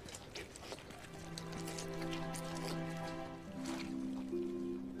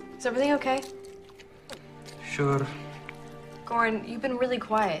 Is everything okay? Sure. Goran, you've been really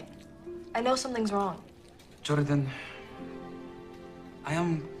quiet. I know something's wrong. Jordan, I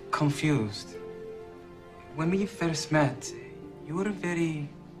am confused. When we first met, you were very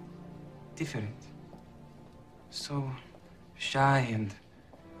different. So shy and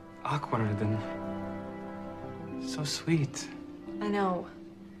awkward and so sweet. I know.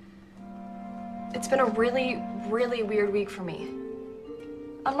 It's been a really, really weird week for me.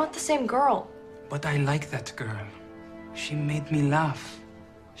 I'm not the same girl. But I like that girl. She made me laugh.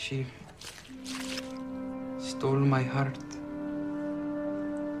 She stole my heart.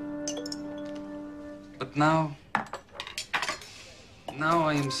 But now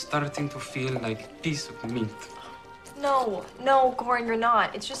I am starting to feel like a piece of meat. No, Goran, you're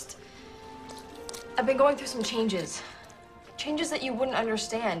not. It's just, I've been going through some changes. Changes that you wouldn't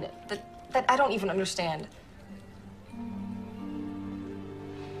understand, that I don't even understand.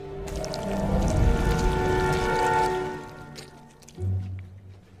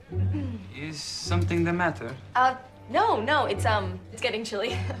 Is something the matter? No, it's getting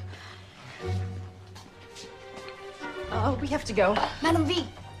chilly. We have to go. Madam V.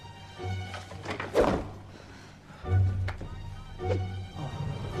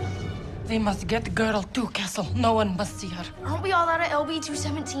 We must get the girl to Castle. No one must see her. Aren't we all out of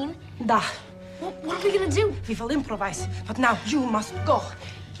LB217? Da. What are we gonna do? We will improvise. But now you must go.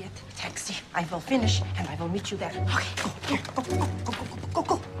 Get a taxi. I will finish and I will meet you there. Okay,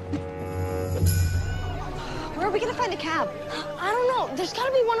 go. Where are we gonna find a cab? I don't know. There's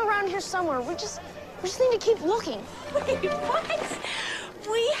gotta be one around here somewhere. We just need to keep looking. Wait, what?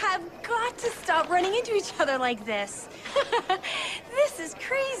 We have got to stop running into each other like this. This is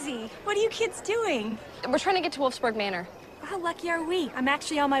crazy. What are you kids doing? We're trying to get to Wolfsburg Manor. How lucky are we? I'm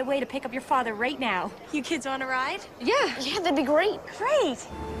actually on my way to pick up your father right now. You kids want to ride? Yeah, that'd be great. Great.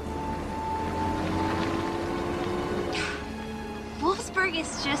 Wolfsburg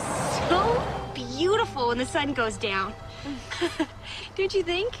is just so beautiful when the sun goes down. Don't you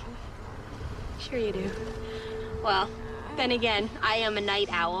think? Sure you do. Well, then again, I am a night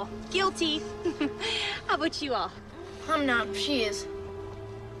owl. Guilty. How about you all? I'm not. She is.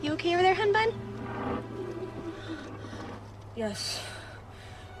 You okay over there, hun bun? Yes.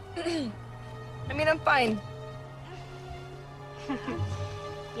 I mean, I'm fine.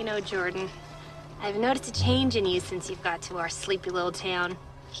 You know, Jordan, I've noticed a change in you since you've got to our sleepy little town.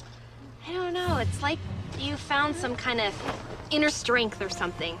 I don't know, it's like you found some kind of inner strength or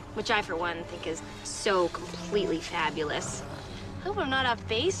something, which I, for one, think is so completely fabulous. I hope I'm not off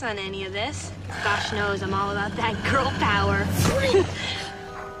base on any of this. Gosh knows I'm all about that girl power.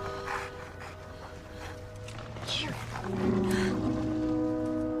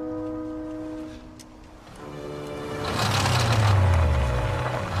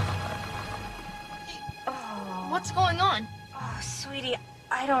 What's going on? Oh, sweetie,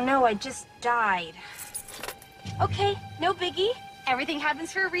 I don't know. I just died. Okay, no biggie. Everything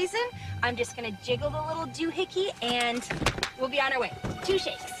happens for a reason. I'm just gonna jiggle the little doohickey and we'll be on our way. 2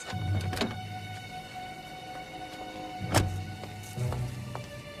 shakes.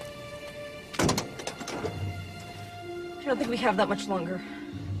 I don't think we have that much longer.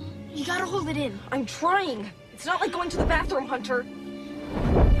 You gotta hold it in. I'm trying. It's not like going to the bathroom, Hunter.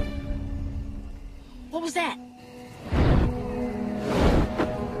 What was that?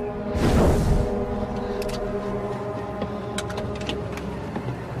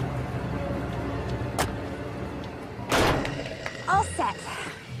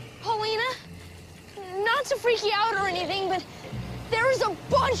 a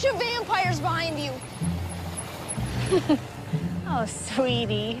bunch of vampires behind you. Oh,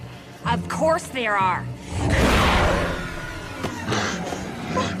 sweetie. Of course there are.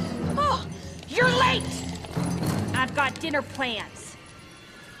 Oh, you're late! I've got dinner plans.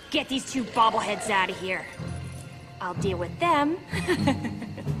 Get these two bobbleheads out of here. I'll deal with them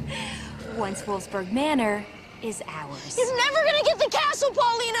once Wolfsburg Manor is ours. You're never gonna get the castle,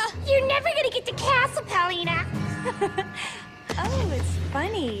 Paulina! You're never gonna get the castle, Paulina! Oh, it's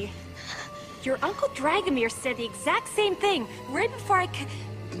funny. Your Uncle Dragomir said the exact same thing right before I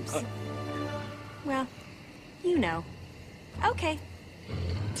well, you know. Okay.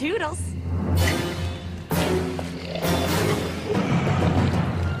 Toodles.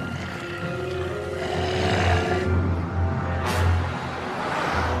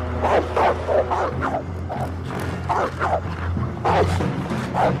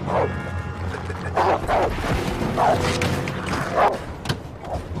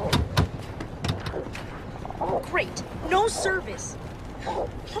 Great. No service.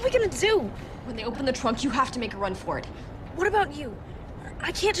 What are we gonna do? When they open the trunk, you have to make a run for it. What about you?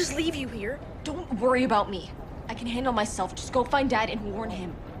 I can't just leave you here. Don't worry about me. I can handle myself. Just go find Dad and warn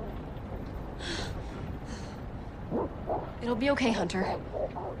him. It'll be okay, Hunter.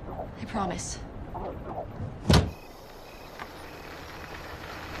 I promise.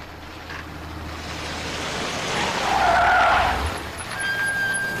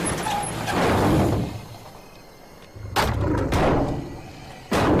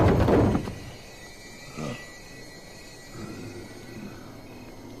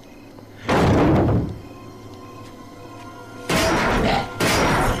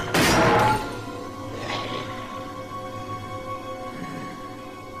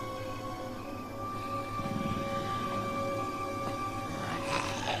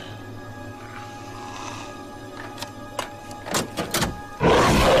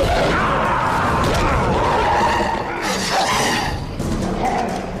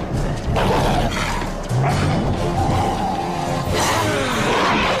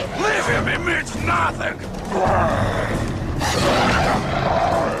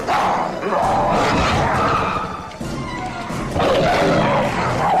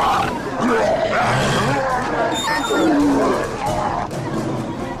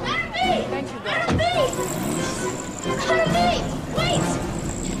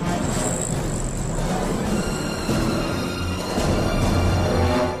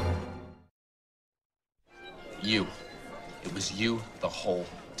 You. It was you the whole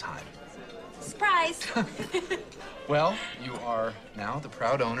time. Surprise! Well, you are now the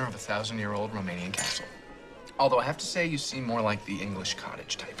proud owner of a 1,000-year-old Romanian castle. Although I have to say, you seem more like the English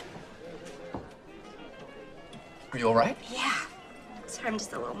cottage type. Are you all right? Yeah. Sorry, I'm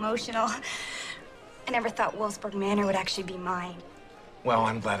just a little emotional. I never thought Wolfsburg Manor would actually be mine. Well,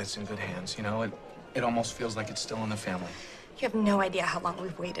 I'm glad it's in good hands. You know, it almost feels like it's still in the family. You have no idea how long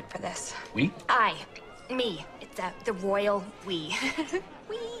we've waited for this. We? Me. It's the royal we.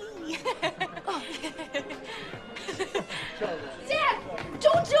 We. Dad,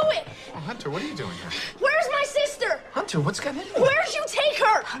 don't do it! Oh, Hunter, what are you doing here? Where's my sister? Hunter, what's going on? Where'd you take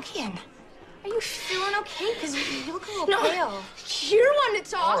her? Pumpkin, are you feeling okay? Because you look a little No, pale. you're one to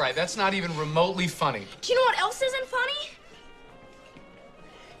talk. All right, that's not even remotely funny. Do you know what else isn't funny?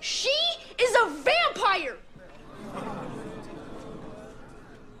 She is a vampire!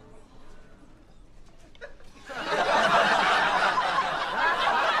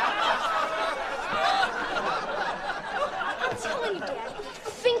 I'm telling you, Dad.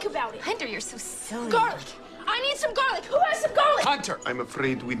 Think about it. Hunter, you're so silly. Garlic. I need some garlic. Who has some garlic? Hunter! I'm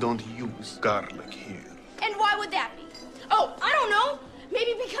afraid we don't use garlic here. And why would that be? Oh, I don't know.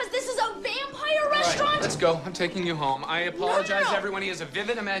 Maybe because this is a vampire restaurant? All right, let's go. I'm taking you home. I apologize, No. everyone. He has a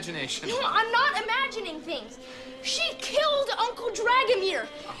vivid imagination. No, I'm not imagining things. She killed Uncle Dragomir.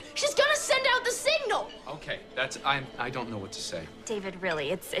 She's gonna send out the signal. Okay, I don't know what to say. David,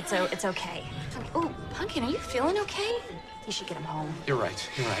 really, it's okay. Oh, Pumpkin, are you feeling okay? You should get him home. You're right.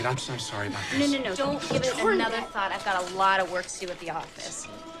 I'm so sorry about this. No. Don't give it another thought. I've got a lot of work to do at the office.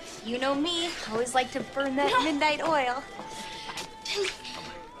 You know me. I always like to burn that midnight oil.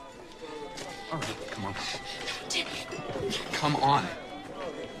 All right, come on. Come on.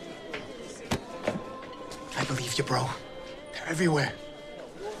 I believe you, bro. They're everywhere.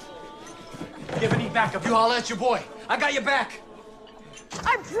 You ever need backup, you holler at your boy. I got your back.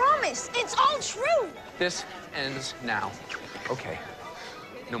 I promise. It's all true. This ends now. Okay.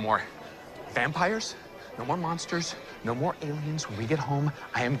 No more vampires, no more monsters, no more aliens. When we get home,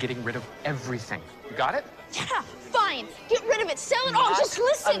 I am getting rid of everything. You got it? Yeah, fine. Get rid of it. Sell it all. Just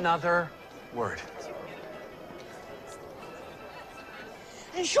listen. Another word.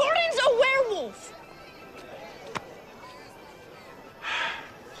 Jordan's a werewolf!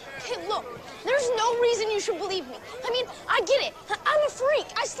 Hey, look, there's no reason you should believe me. I mean, I get it. I'm a freak.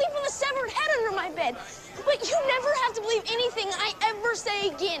 I sleep with a severed head under my bed. But you never have to believe anything I ever say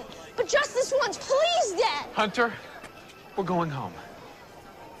again. But just this once, please, Dad! Hunter, we're going home.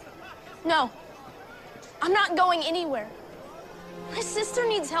 No. I'm not going anywhere. My sister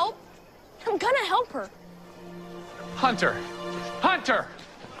needs help. I'm gonna help her. Hunter! Hunter!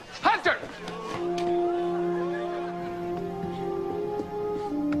 Hunter!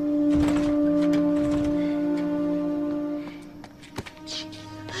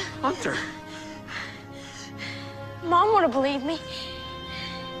 Hunter! Mom would have believed me.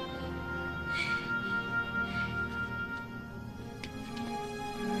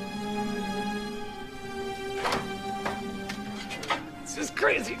 This is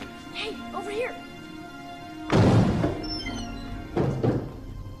crazy. Hey, over here.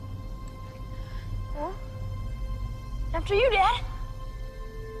 Huh? After you, Dad.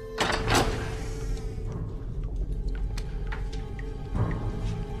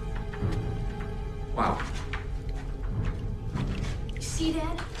 Wow. You see,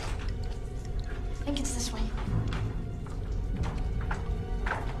 Dad? I think it's this way.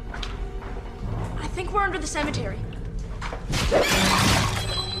 I think we're under the cemetery.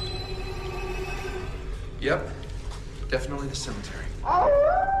 Yep. Definitely the cemetery.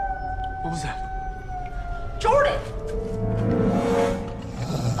 What was that? Jordan!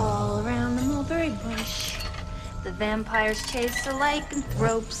 All around the mulberry bush, the vampires chase the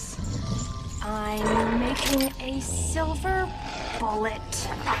lycanthropes. I'm making a silver bullet.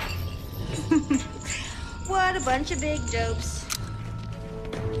 What a bunch of big dopes.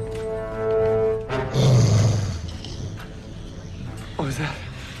 What was that?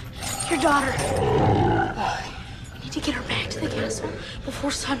 Your daughter. We need to get her back to the castle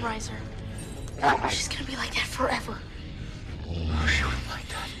before sunrise. She's gonna be like that forever. Oh, she wouldn't like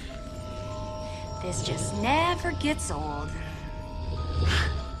that. This just never gets old.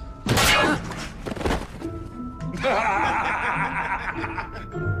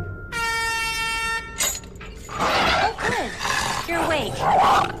 Oh, good. You're awake.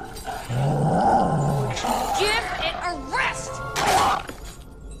 Give it a rest!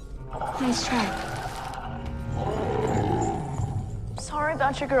 Nice try. Sorry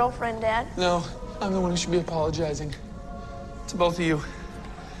about your girlfriend, Dad. No, I'm the one who should be apologizing. To both of you.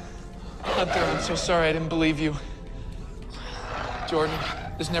 Hunter, I'm so sorry I didn't believe you. Jordan,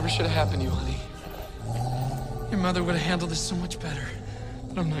 this never should have happened to you, honey. Your mother would have handled this so much better.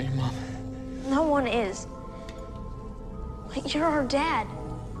 But I'm not your mom. No one is. But you're our dad.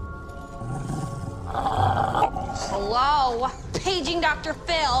 Hello? Paging Dr.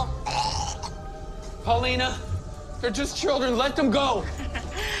 Phil. Paulina, they're just children. Let them go.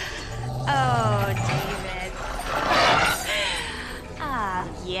 Oh, David.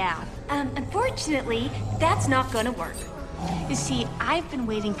 Yeah. Unfortunately, that's not gonna work. You see, I've been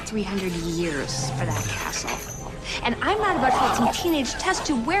waiting 300 years for that castle. And I'm not about to let some teenage test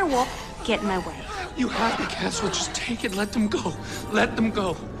tube werewolf get in my way. You have the castle. Just take it. Let them go. Let them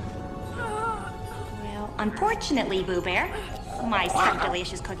go. Well, unfortunately, Boo Bear, my sweet,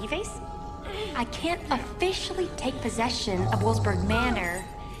 delicious cookie face, I can't officially take possession of Wolfsburg Manor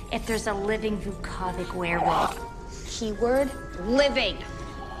if there's a living Vukovic werewolf. Keyword, living.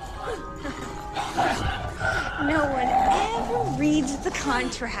 No one ever reads the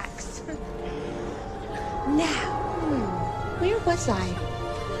contracts. Now, where was I?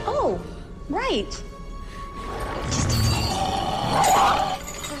 Oh, right. Just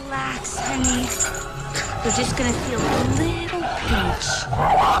relax, honey. We're just gonna feel a little pinch.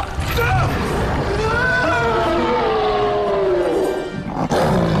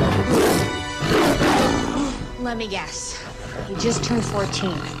 Let me guess. You just turned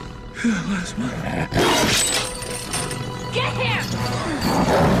 14. Get him!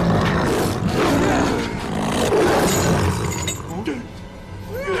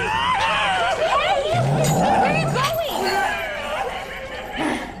 Where are you going?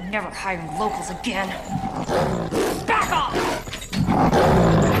 Never hiring locals again. Back off!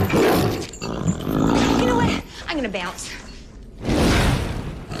 You know what? I'm gonna bounce.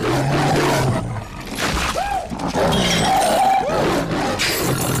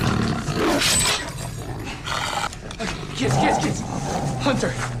 Kids.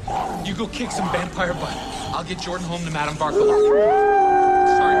 Hunter, you go kick some vampire butt. I'll get Jordan home to Madame Barkaloff.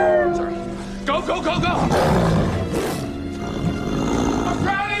 Sorry. Go! I'm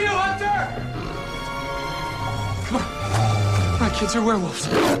proud of you, Hunter! Come on. My kids are werewolves.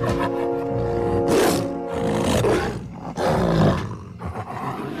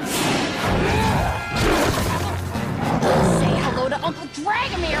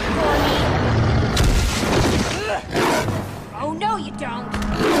 No, you don't.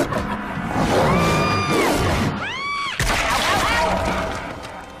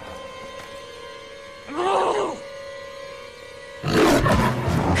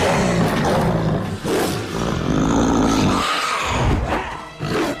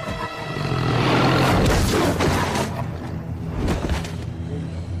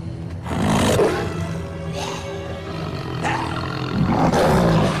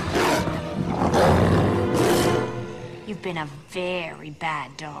 You've been a very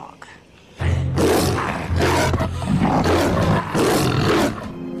bad dog.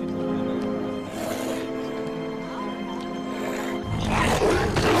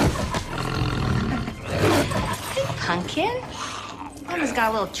 Pumpkin? Mama's got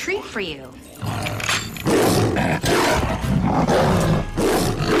a little treat for you.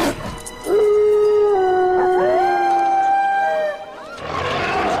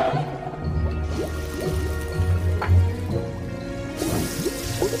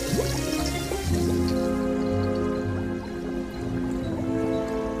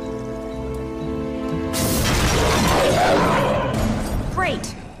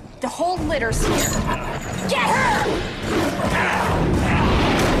 Great. The whole litter's here. Get her!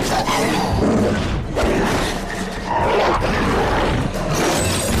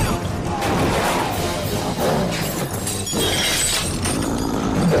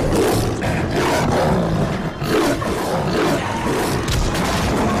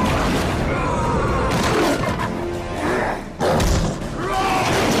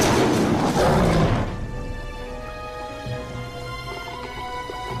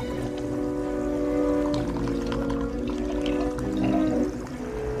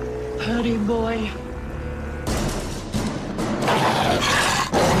 Hurry, boy.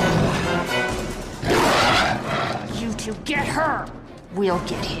 You two get her. We'll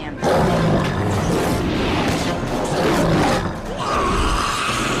get him.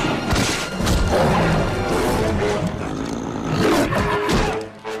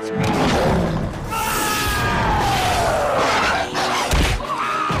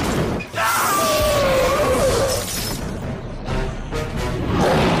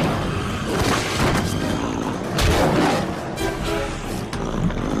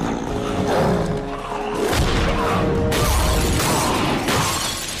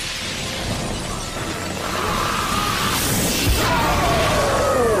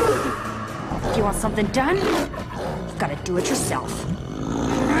 If you want something done, you've got to do it yourself.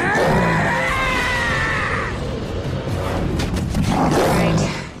 Right.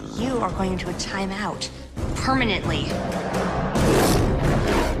 You are going to a timeout. Permanently.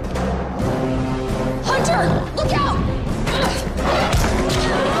 Hunter! Look out!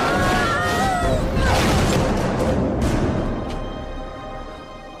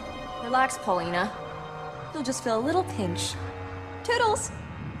 Relax, Paulina. You'll just feel a little pinch. Toodles!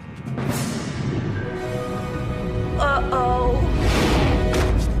 Uh-oh.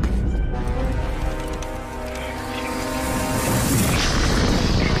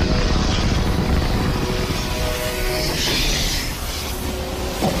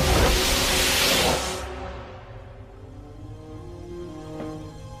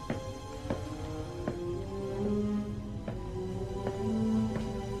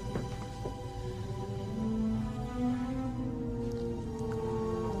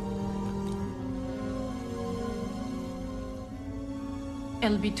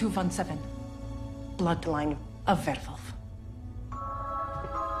 LB217. Bloodline of werewolf.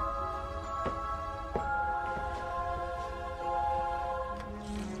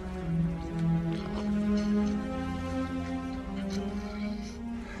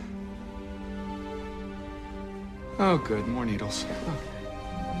 Oh, good. More needles.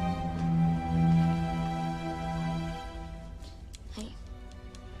 Hey,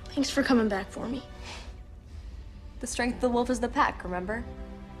 thanks for coming back for me. The strength of the wolf is the pack, remember?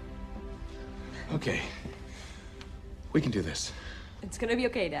 Okay. We can do this. It's gonna be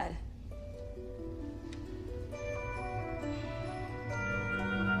okay, Dad.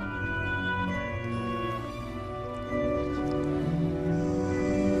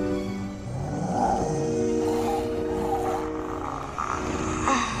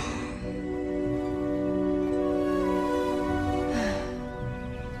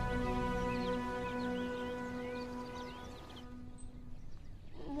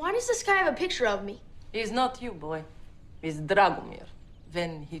 Why does this guy have a picture of me? He's not you, boy. He's Dragomir,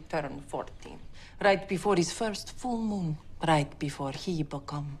 when he turned 14. Right before his first full moon. Right before he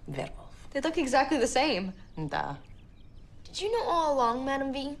become werewolf. They look exactly the same. Da. Did you know all along,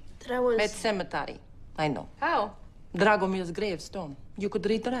 Madam V, that I was... At cemetery. I know. How? Dragomir's gravestone. You could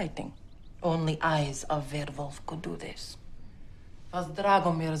read the writing. Only eyes of werewolf could do this. was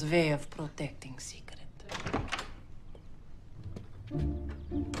Dragomir's way of protecting secret.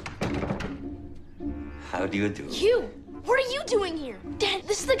 How do you do? You! What are you doing here? Dad,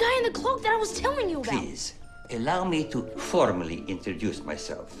 this is the guy in the cloak that I was telling you about. Please, allow me to formally introduce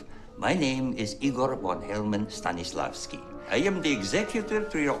myself. My name is Igor von Helman Stanislavski. I am the executor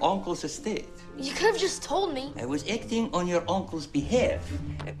to your uncle's estate. You could have just told me. I was acting on your uncle's behalf.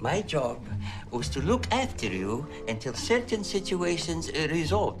 My job was to look after you until certain situations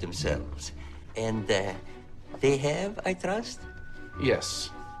resolve themselves. And they have, I trust? Yes,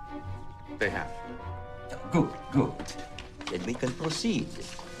 they have. Good, good. Then we can proceed.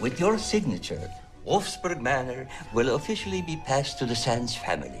 With your signature, Wolfsburg Manor will officially be passed to the Sands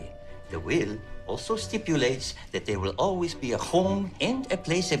family. The will also stipulates that there will always be a home and a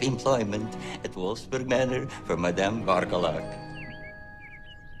place of employment at Wolfsburg Manor for Madame Barcalac.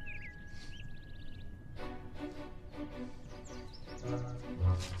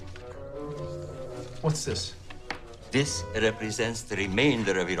 What's this? This represents the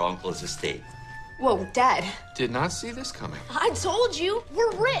remainder of your uncle's estate. Whoa, Dad. Did not see this coming. I told you,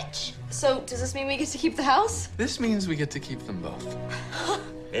 we're rich. So does this mean we get to keep the house? This means we get to keep them both.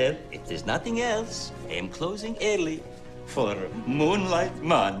 Well, if there's nothing else, I am closing early for Moonlight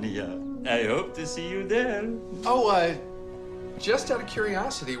Mania. I hope to see you there. Oh, just out of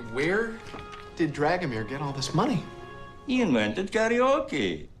curiosity, where did Dragomir get all this money? He invented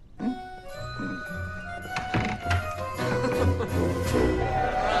karaoke.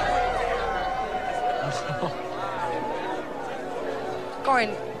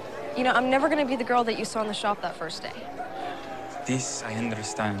 Goran, you know, I'm never gonna be the girl that you saw in the shop that first day. This I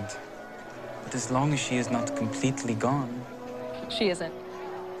understand. But as long as she is not completely gone. She isn't.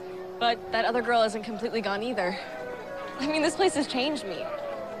 But that other girl isn't completely gone either. I mean, this place has changed me.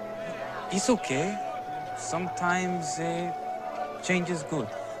 It's okay. Sometimes change is good.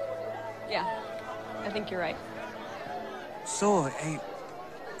 Yeah, I think you're right. So,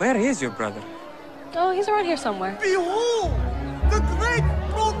 where is your brother? Oh, he's around here somewhere. Behold! The great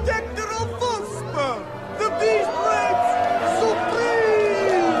protector of Wolfsburg! The beast reigns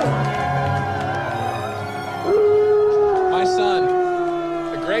supreme! My son,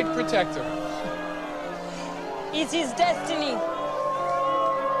 the great protector. It's his destiny.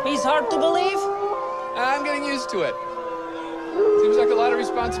 He's hard to believe. I'm getting used to it. Seems like a lot of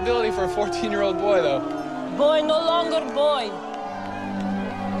responsibility for a 14-year-old boy, though. Boy no longer boy.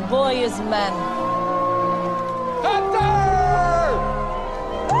 Boy is man.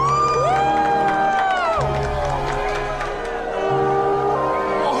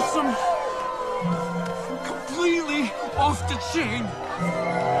 Awesome! Completely off the chain!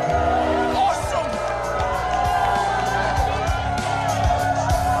 Awesome!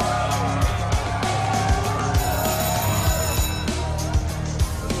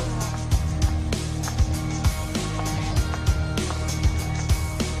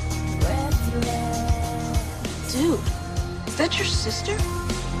 Dude, is that your sister?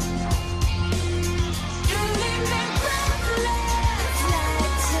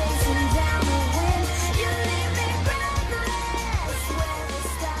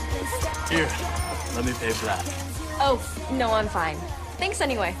 Here, let me pay for that. Oh, no, I'm fine. Thanks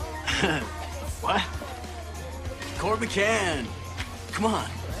anyway. What? Court McCann. Come on.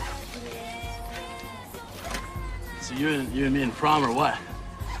 So you and me in prom or what?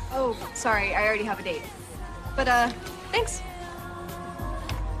 Oh, sorry, I already have a date. But, thanks.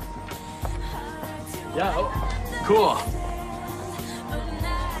 Yeah, oh, cool.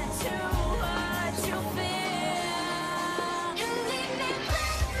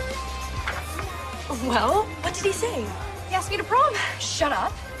 Well, what did he say? He asked me to prom. Shut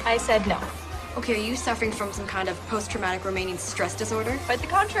up. I said no. Okay, are you suffering from some kind of post-traumatic Romanian stress disorder? Quite the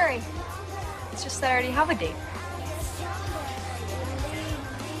contrary. It's just that I already have a date.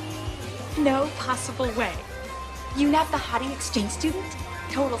 No possible way. You not the hottie exchange student?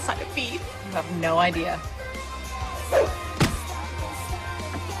 Total son of beef. You have no idea.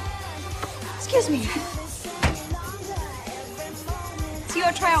 Excuse me. See you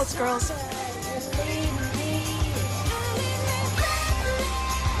at tryouts, girls.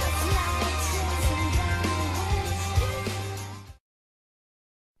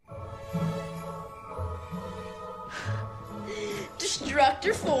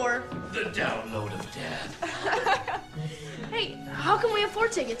 Destructor 4. The download of death. Hey, how can we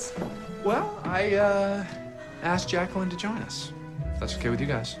afford tickets? Well, I asked Jacqueline to join us. If that's okay with you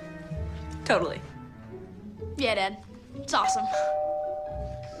guys. Totally. Yeah, Dad. It's awesome.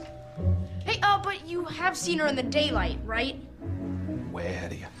 Hey, but you have seen her in the daylight, right? Way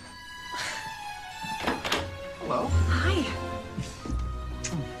ahead of you. Hello. Hi.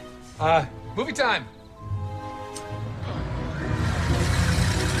 Movie time.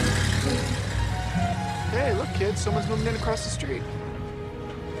 Hey, look, kids, someone's moving in across the street.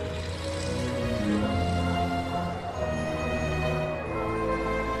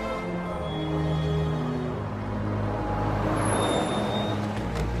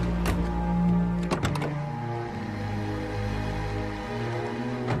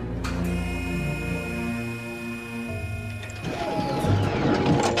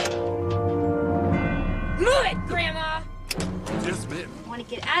 Move it, Grandma! Yes, ma'am. I want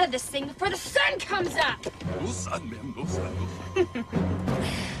to get out of this thing before the sun comes up. No sun, ma'am. No sun. No sun.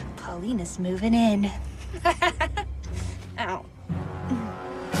 Paulina's moving in.